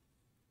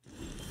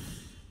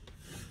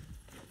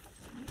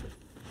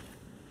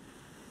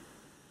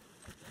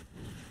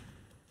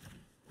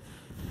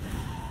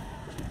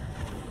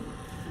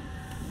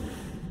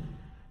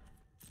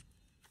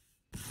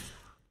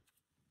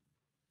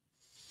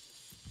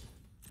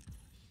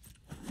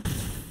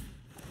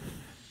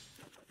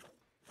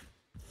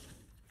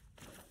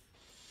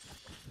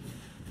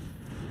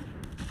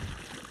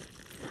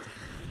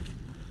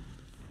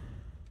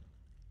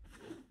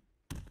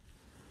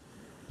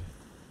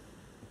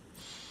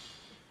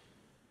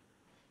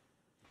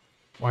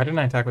 Why didn't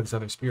I attack with this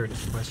other spirit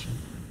is the question.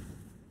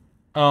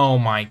 Oh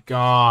my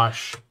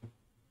gosh.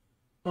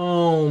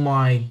 Oh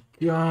my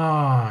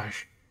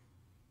gosh.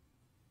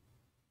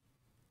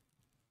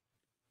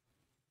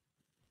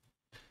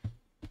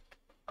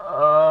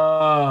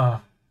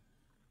 The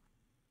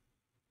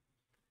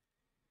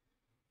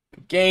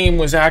game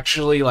was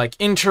actually like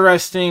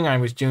interesting. I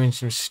was doing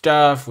some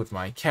stuff with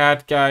my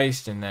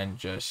Catgeist and then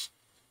just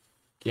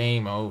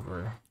game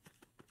over.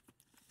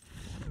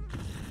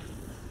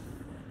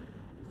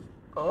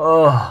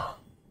 Oh,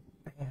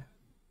 man.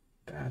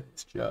 That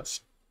is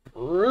just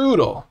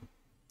brutal.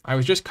 I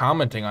was just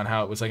commenting on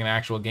how it was like an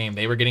actual game.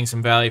 They were getting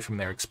some value from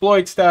their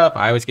exploit stuff.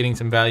 I was getting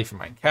some value from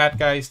my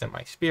Catgeist and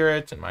my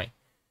spirits and my...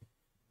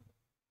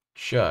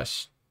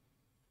 Just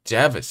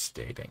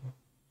devastating.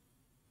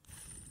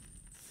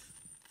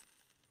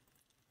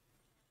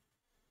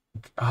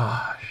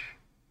 Gosh.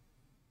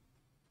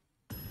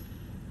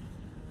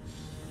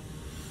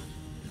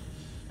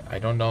 I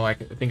don't know. I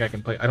think I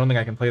can play. I don't think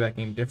I can play that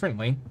game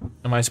differently.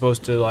 Am I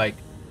supposed to like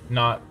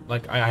not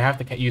like I have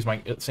to use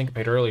my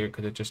syncopate earlier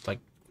because it's just like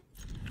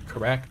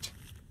correct.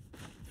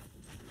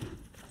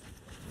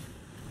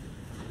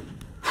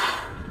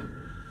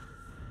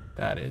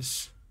 That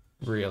is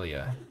really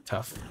a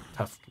tough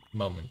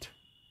moment.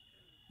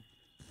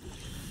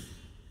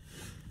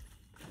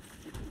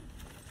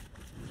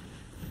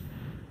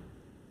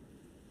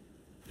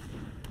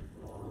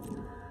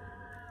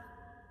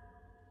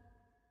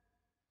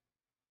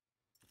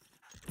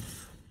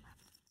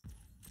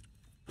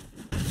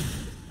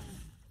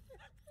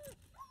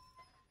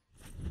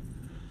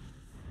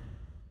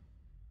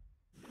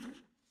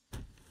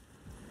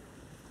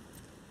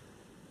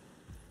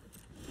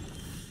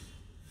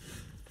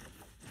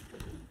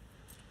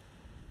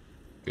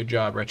 Good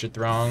job, Wretched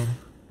Throng.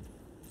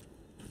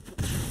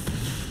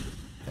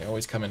 They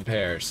always come in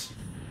pairs.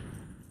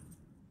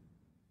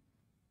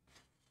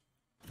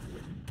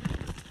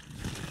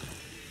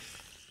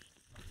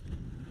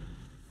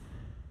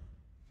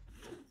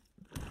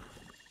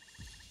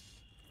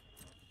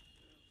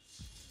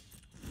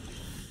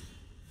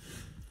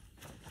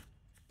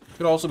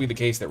 Could also be the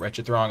case that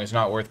Wretched Throng is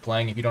not worth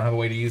playing if you don't have a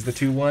way to use the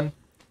 2-1.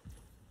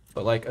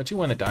 But like a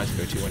 2-1 that dies to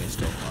go 2-1 is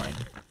still fine.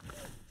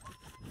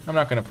 I'm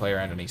not going to play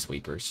around any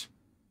sweepers.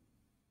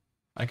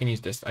 I can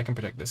use this. I can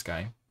protect this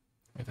guy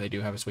if they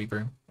do have a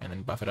sweeper and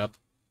then buff it up.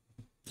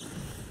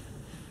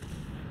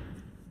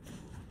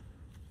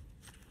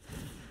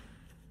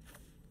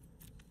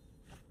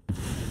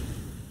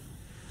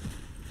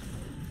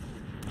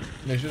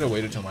 They should have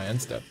waited till my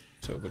end step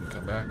so it wouldn't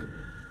come back.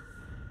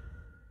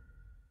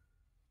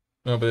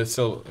 No, but it's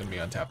still going to be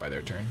untapped by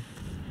their turn.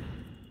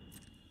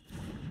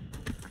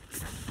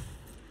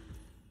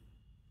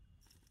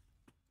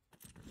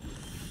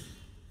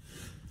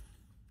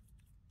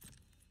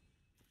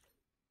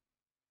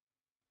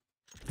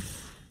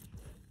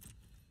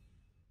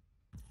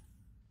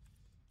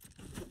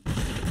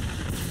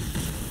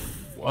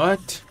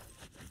 What?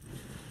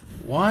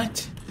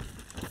 What?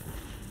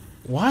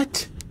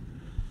 What?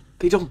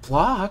 They don't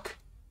block?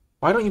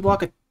 Why don't you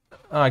block a...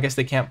 Oh, I guess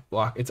they can't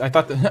block. I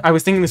thought that... I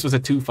was thinking this was a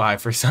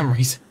 2-5 for some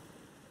reason.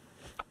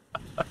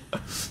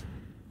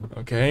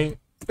 Okay.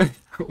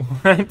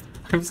 What?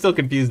 I'm still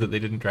confused that they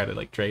didn't try to,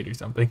 like, trade or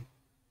something.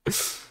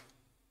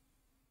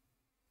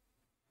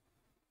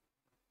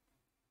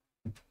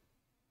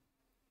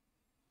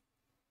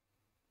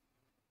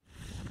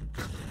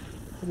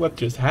 What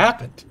just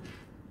happened?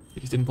 We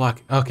just didn't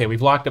block. Okay, we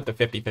blocked up the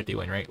 50-50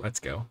 win rate. Let's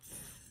go.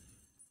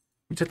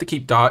 We just have to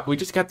keep we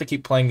just have to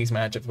keep playing these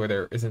matchups where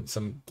there isn't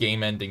some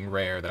game-ending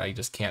rare that I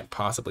just can't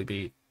possibly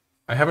beat.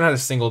 I haven't had a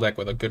single deck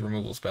with a good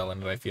removal spell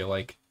in it, I feel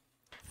like.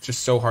 It's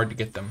just so hard to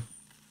get them.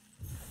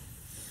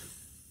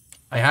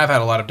 I have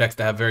had a lot of decks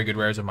that have very good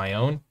rares of my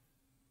own.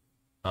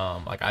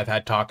 Like I've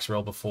had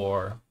Toxrill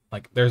before.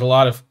 Like there's a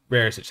lot of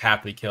rares that just have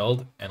to be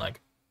killed, and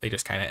like they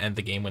just kind of end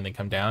the game when they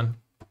come down.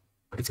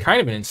 It's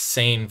kind of an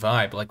insane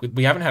vibe. Like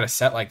we haven't had a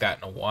set like that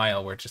in a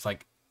while, where it's just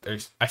like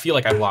I feel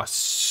like I've lost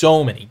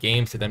so many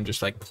games to them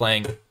just like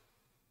playing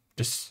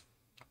just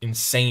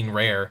insane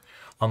rare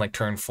on like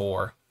turn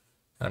 4,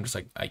 and I'm just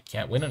like I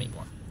can't win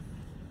anymore.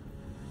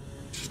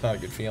 It's just not a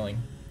good feeling.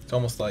 It's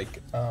almost like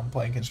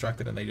playing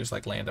Constructed and they just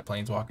like land a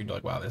Planeswalker and you're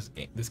like, wow,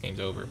 this game's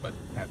over, but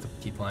I have to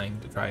keep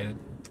playing to try to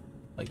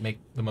like make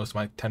the most of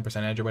my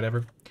 10% edge or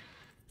whatever.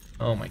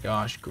 Oh my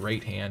gosh,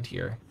 great hand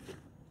here.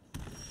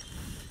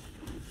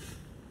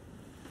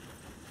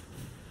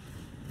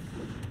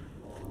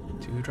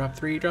 Two drop,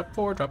 3 drop,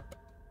 4 drop.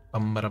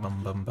 Bum ba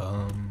bum bum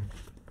bum.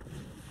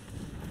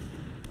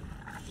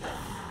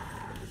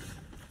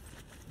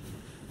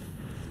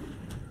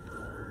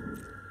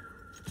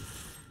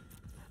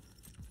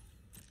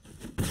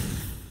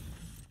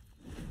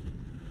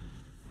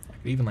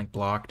 I could even like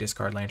block,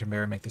 discard Lantern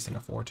Bearer, make this thing a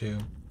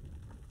 4/2.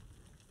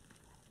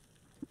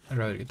 I'd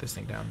rather get this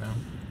thing down though.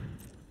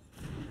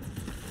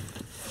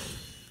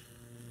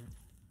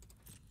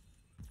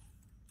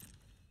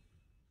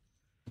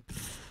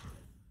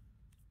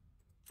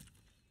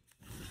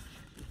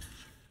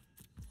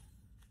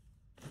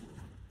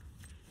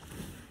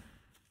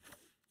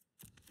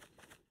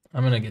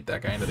 I'm gonna get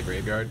that guy into the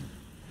graveyard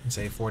and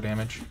save 4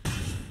 damage.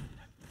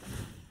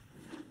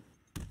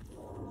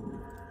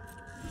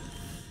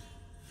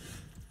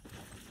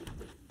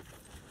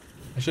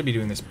 I should be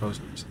doing this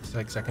post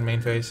like second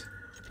main phase.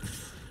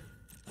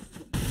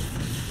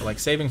 But like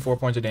saving 4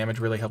 points of damage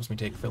really helps me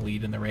take the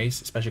lead in the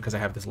race, especially because I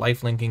have this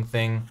life linking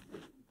thing.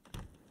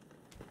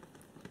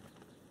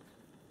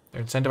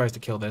 They're incentivized to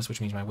kill this,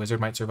 which means my wizard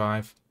might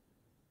survive.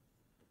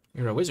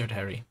 You're a wizard,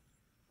 Harry.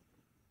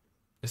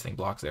 This thing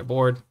blocks their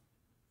board.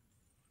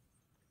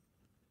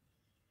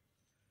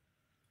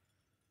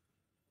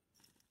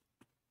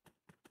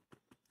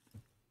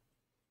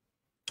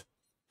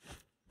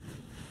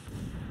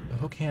 The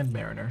Hook Hand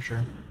Mariner,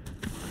 sure.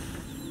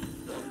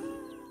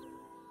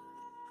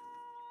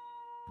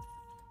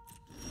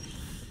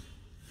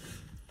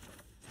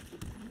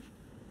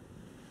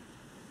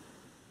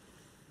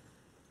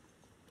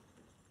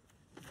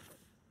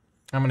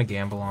 I'm gonna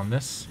gamble on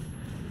this.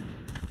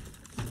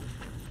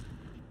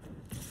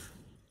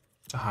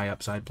 It's a high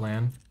upside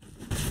plan.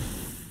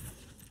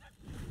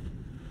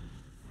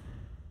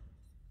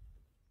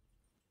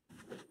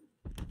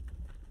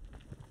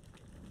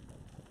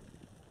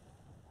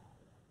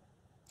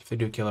 If they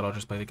do kill it, I'll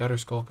just play the Gutter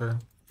Skulker.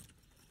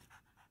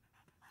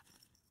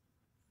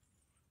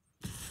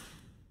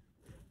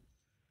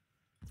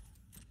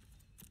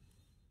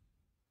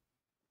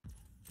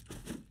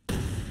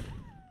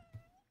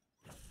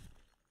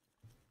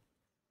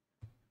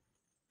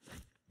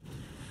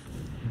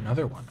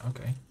 Another one,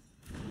 okay.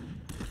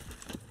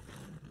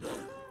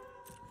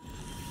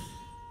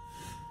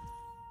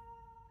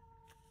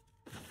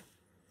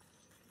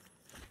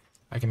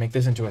 I can make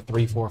this into a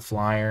 3/4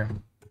 flyer.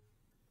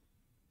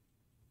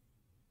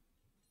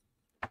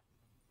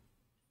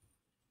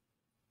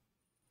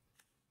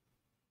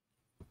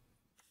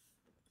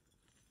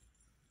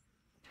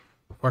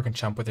 Or I can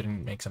chump with it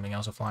and make something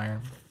else a flyer.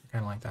 I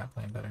kind of like that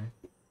plan better.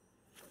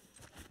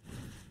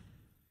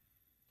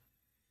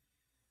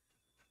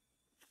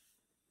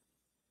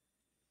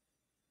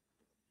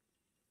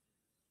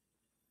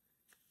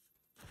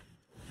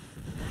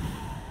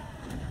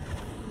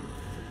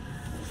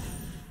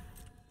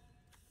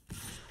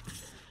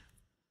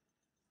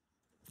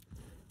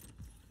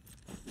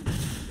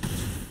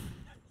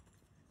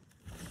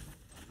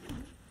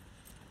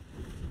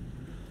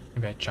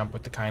 Maybe I jump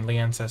with the Kindly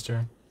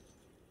Ancestor.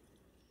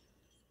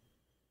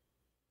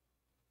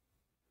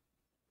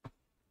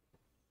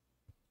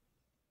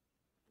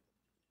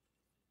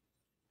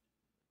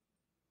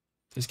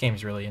 This game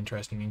is really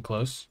interesting and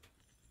close.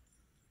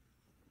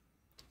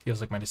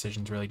 Feels like my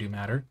decisions really do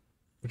matter,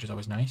 which is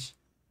always nice.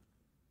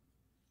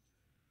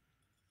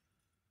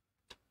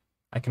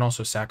 I can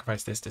also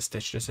sacrifice this to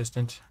Stitched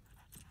Assistant,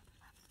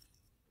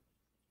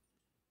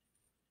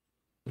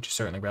 which is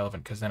certainly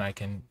relevant because then I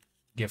can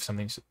give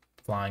something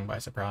flying by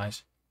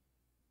surprise.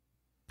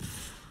 So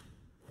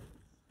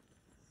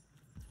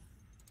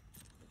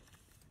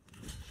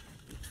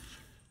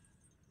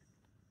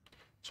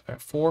I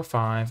got 4,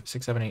 5,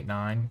 6, 7, 8,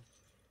 9.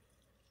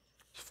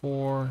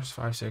 4,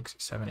 5, 6,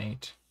 7,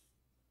 8.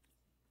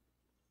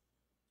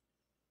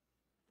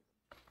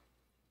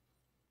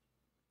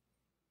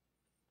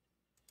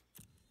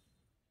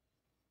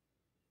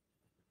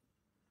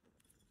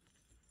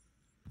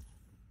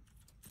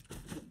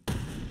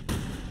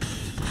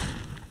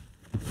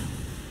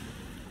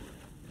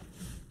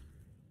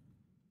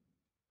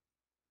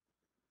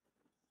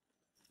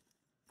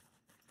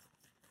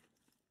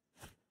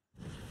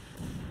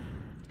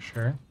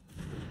 Sure.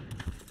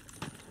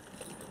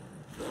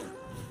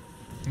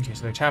 Okay,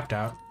 so they're tapped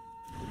out.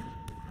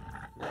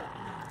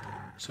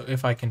 So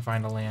if I can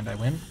find a land, I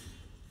win.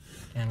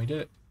 And we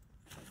did it.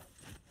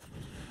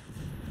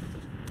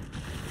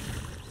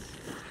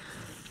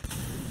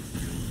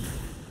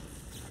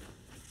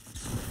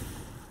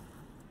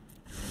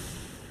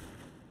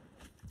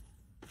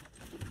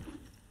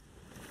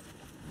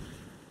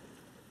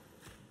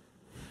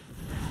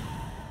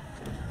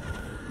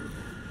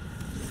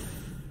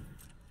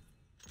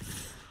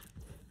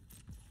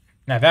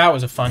 Now that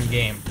was a fun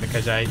game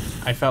because I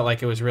felt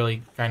like it was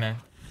really kind of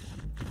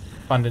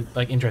fun to,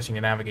 like, interesting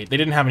to navigate. They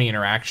didn't have any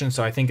interaction,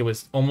 so I think it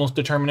was almost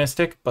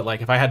deterministic, but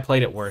like if I had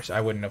played it worse,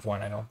 I wouldn't have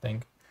won, I don't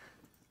think.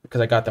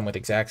 Because I got them with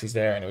Xaxes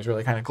there and it was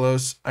really kind of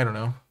close. I don't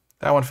know.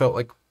 That one felt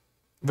like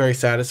very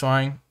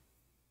satisfying.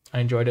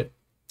 I enjoyed it.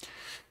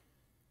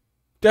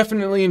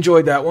 Definitely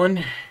enjoyed that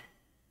one.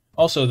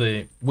 Also,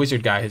 the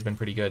wizard guy has been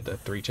pretty good, the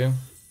 3/2.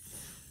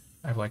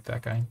 I've liked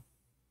that guy.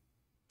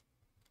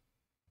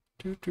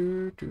 Do,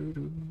 do, do,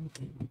 do,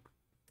 do,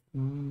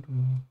 do, do.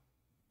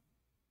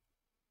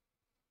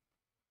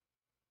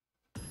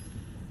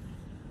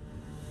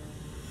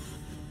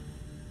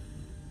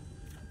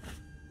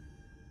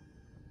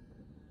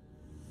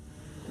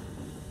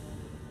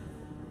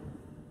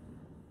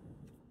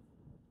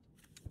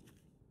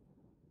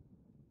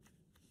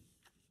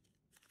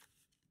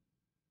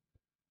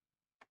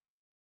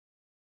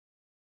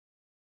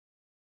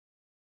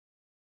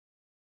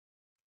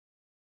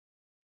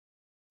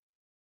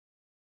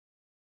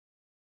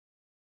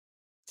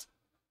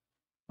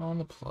 On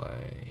the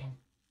play.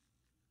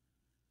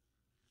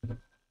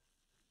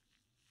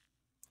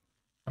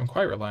 I'm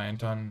quite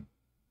reliant on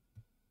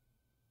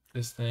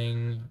this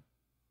thing.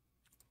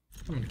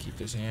 I'm gonna keep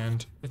this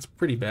hand. It's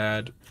pretty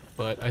bad,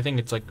 but I think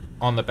it's like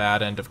on the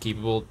bad end of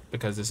keepable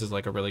because this is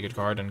like a really good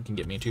card and can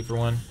get me a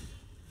 2-for-1.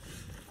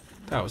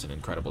 That was an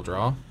incredible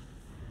draw.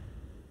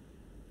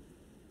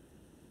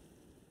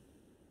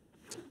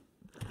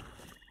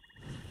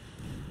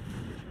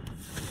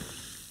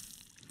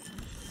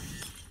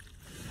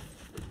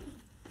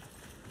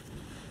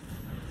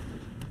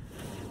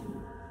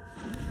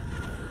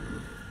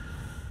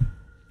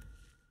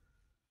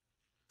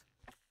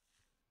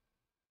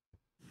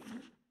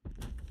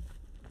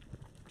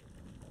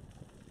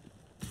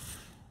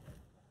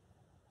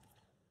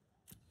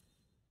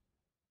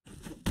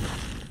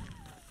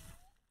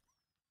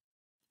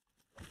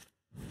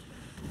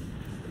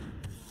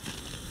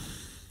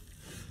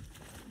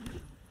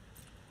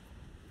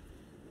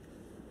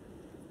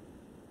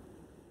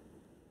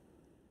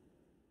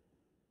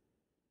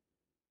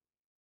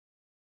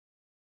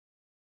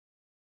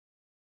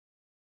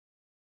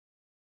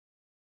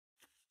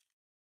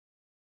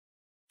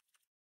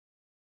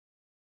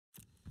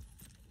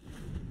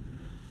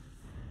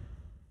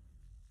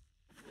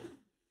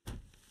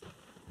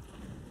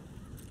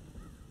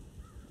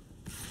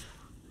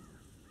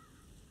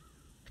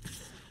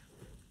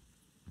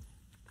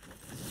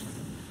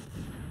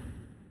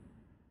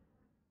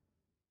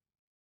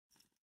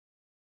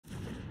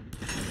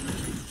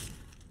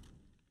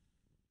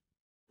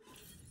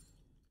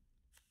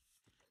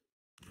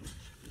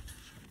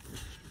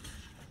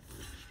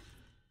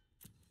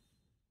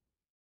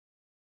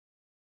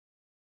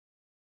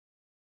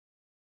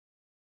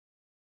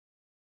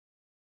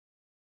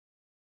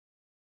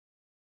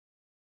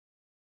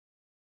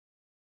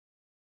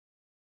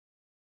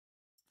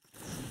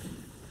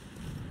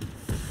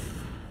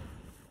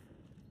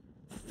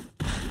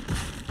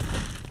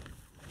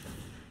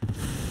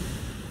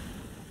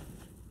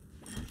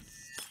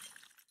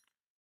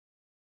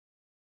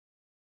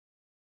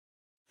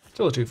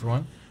 Still a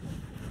 2-for-1.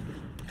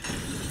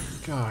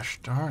 Gosh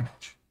darn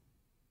it.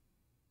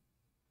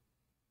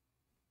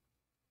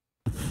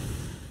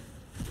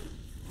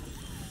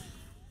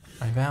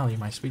 My value,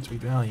 my sweet,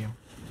 sweet value.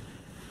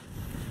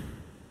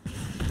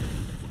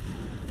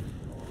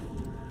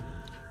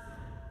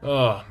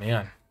 Oh,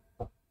 man.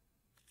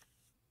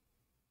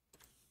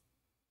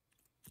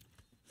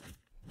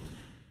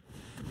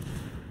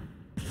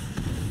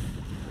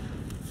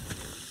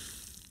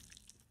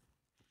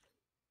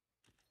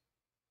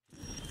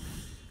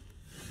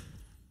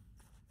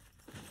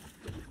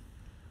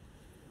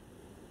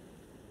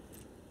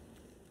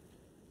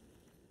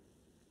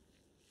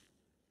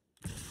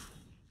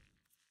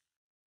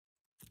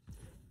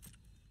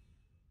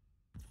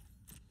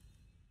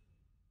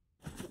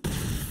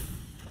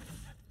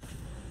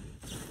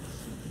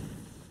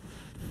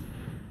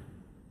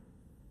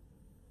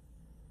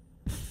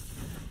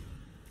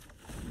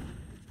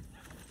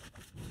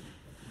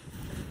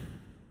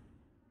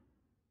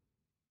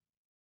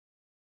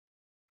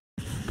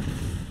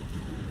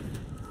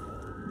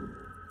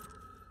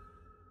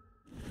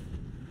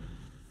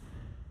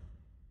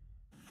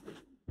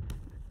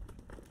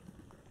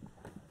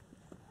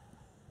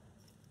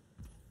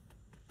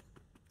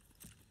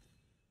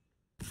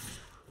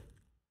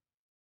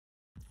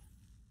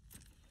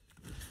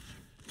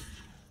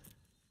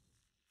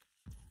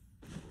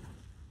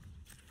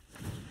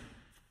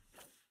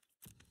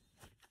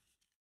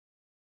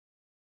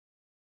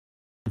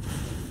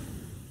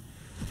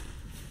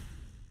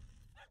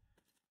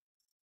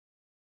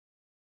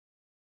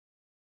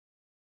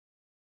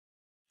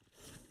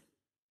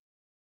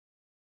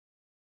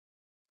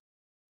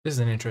 This is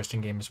an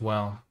interesting game as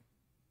well.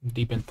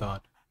 Deep in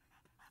thought.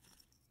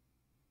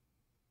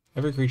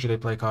 Every creature they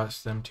play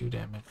costs them 2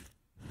 damage.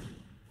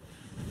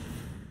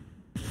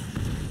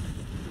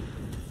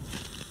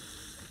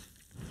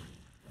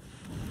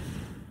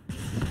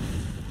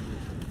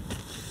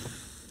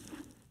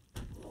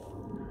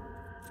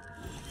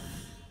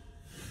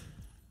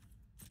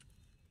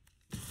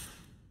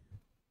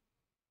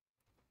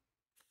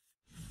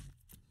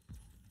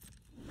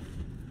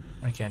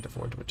 I can't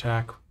afford to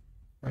attack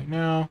right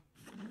now.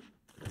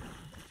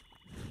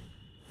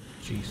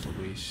 Jeez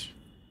Louise.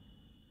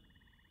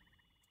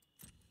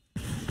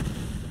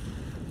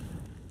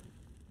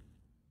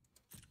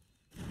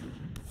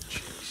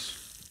 Jeez.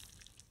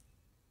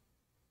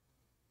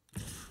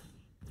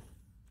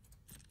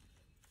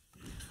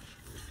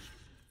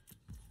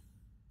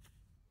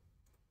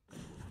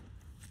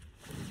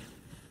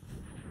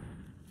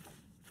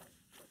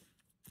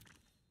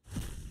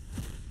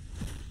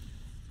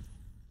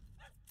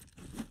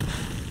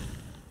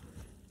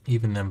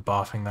 Even them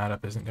buffing that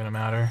up isn't going to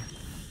matter.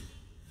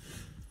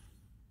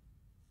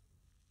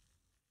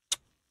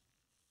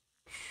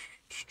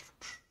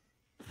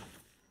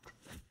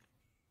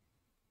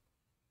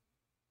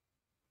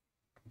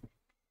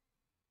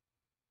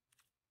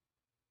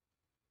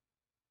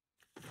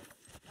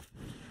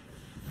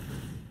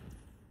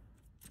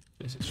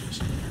 This is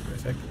just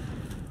horrific.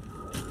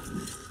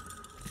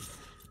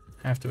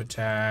 Have to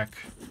attack.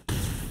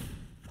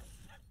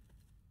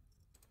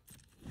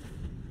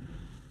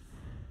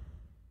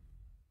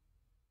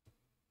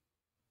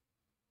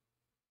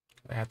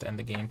 I have to end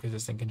the game because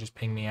this thing can just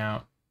ping me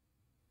out.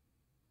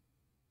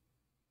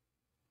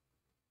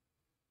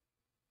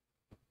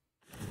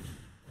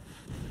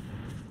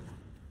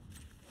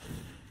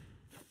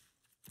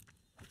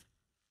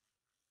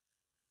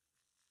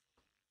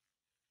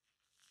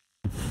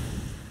 It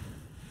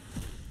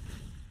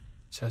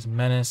says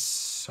menace,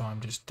 so I'm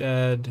just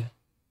dead.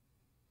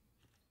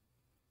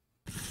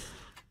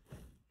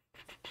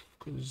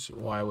 Because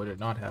why would it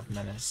not have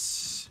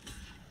menace?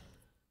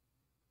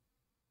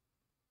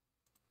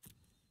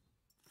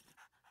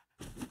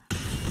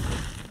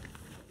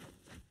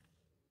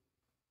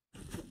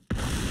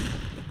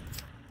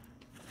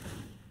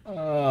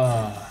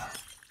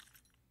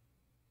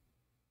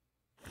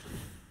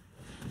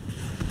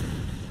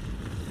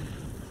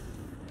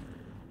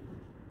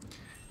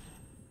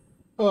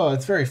 Oh,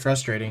 it's very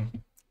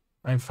frustrating.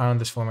 I've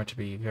found this format to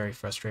be very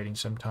frustrating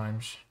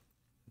sometimes.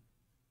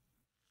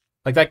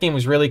 Like, that game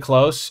was really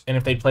close, and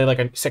if they'd play like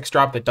a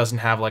 6-drop that doesn't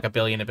have like a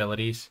billion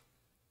abilities,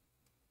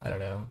 I don't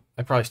know.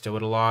 I probably still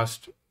would have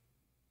lost.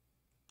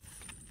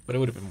 But it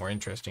would have been more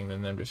interesting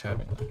than them just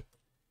having like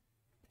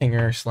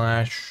pinger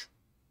slash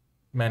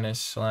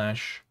menace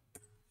slash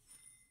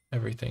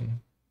everything.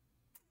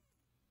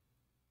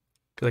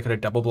 Because I could have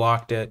double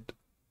blocked it,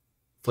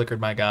 flickered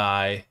my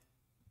guy.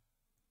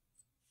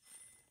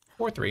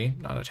 4-3,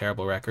 not a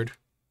terrible record.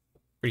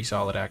 Pretty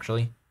solid,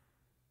 actually.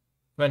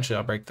 Eventually,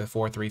 I'll break the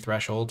 4-3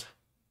 threshold.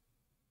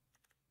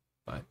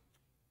 But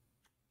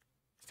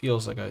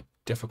feels like a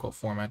difficult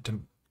format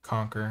to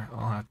conquer.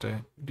 I'll have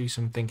to do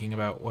some thinking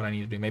about what I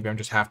need to do. Maybe I'm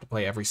just have to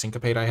play every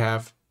syncopate I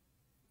have,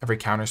 every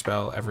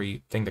counterspell,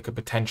 everything that could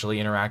potentially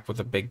interact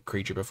with a big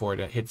creature before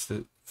it hits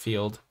the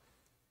field.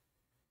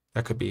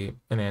 That could be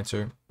an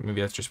answer. Maybe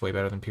that's just way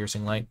better than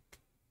Piercing Light.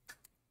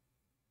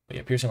 But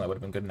yeah, Piercing Light would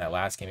have been good in that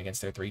last game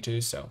against their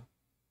 3-2s, so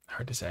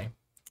hard to say.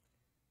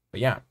 But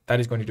yeah, that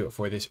is going to do it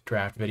for this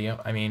draft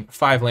video. I mean,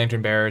 5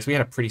 Lantern Bearers. We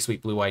had a pretty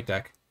sweet blue-white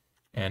deck,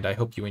 and I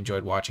hope you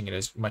enjoyed watching it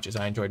as much as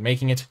I enjoyed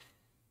making it.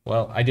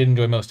 Well, I did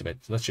enjoy most of it.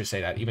 Let's just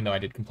say that, even though I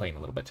did complain a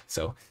little bit.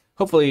 So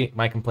hopefully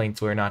my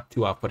complaints were not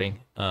too off-putting.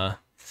 But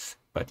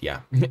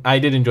yeah, I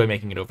did enjoy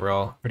making it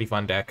overall. Pretty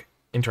fun deck.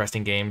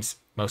 Interesting games.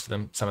 Most of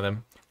them, some of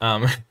them.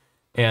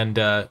 And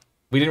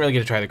we didn't really get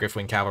to try the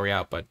Griftwing Cavalry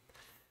out, but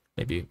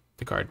maybe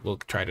the card, we'll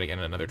try it again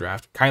in another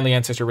draft. Kindly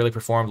Ancestor really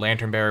performed.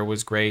 Lantern Bearer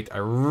was great. I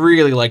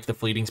really liked the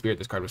Fleeting Spirit.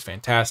 This card was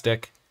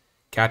fantastic.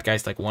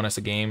 Catgeist like won us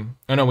a game.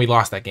 Oh no, we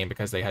lost that game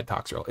because they had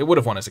Toxrill. It would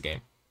have won us a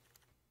game.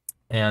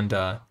 And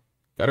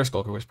Gutter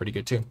Skulker was pretty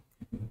good too.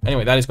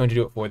 Anyway, that is going to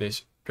do it for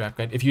this draft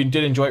guide. If you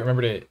did enjoy it,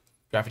 remember to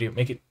draft video,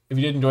 make it. If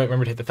you did enjoy it,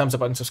 remember to hit the thumbs up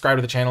button, subscribe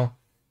to the channel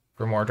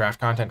for more draft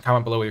content.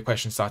 Comment below with your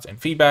questions, thoughts,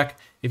 and feedback.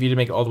 If you did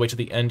make it all the way to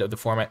the end of the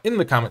format, in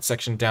the comments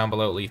section down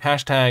below, leave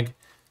hashtag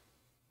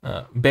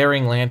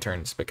bearing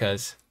lanterns,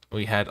 because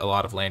we had a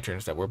lot of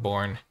lanterns that were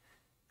born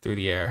through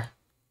the air.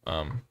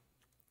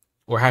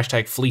 Or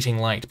hashtag fleeting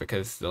light,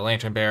 because the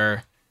lantern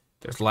bearer,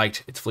 there's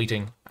light, it's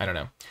fleeting. I don't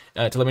know.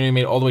 To let me know you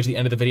made it all the way to the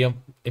end of the video.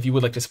 If you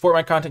would like to support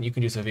my content, you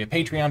can do so via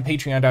Patreon,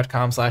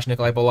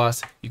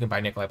 patreon.com/NicolaiBolas. You can buy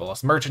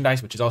NicolaiBolas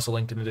merchandise, which is also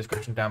linked in the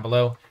description down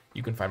below.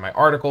 You can find my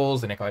articles,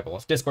 the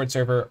NicolaiBolas Discord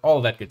server, all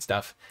of that good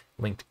stuff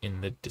linked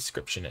in the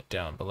description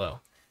down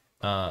below.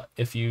 I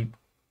hope you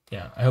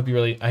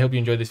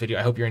enjoyed this video.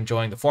 I hope you're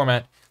enjoying the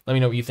format. Let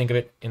me know what you think of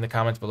it in the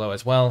comments below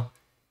as well.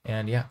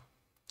 And yeah,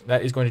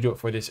 that is going to do it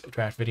for this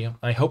draft video.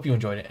 I hope you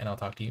enjoyed it, and I'll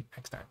talk to you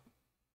next time.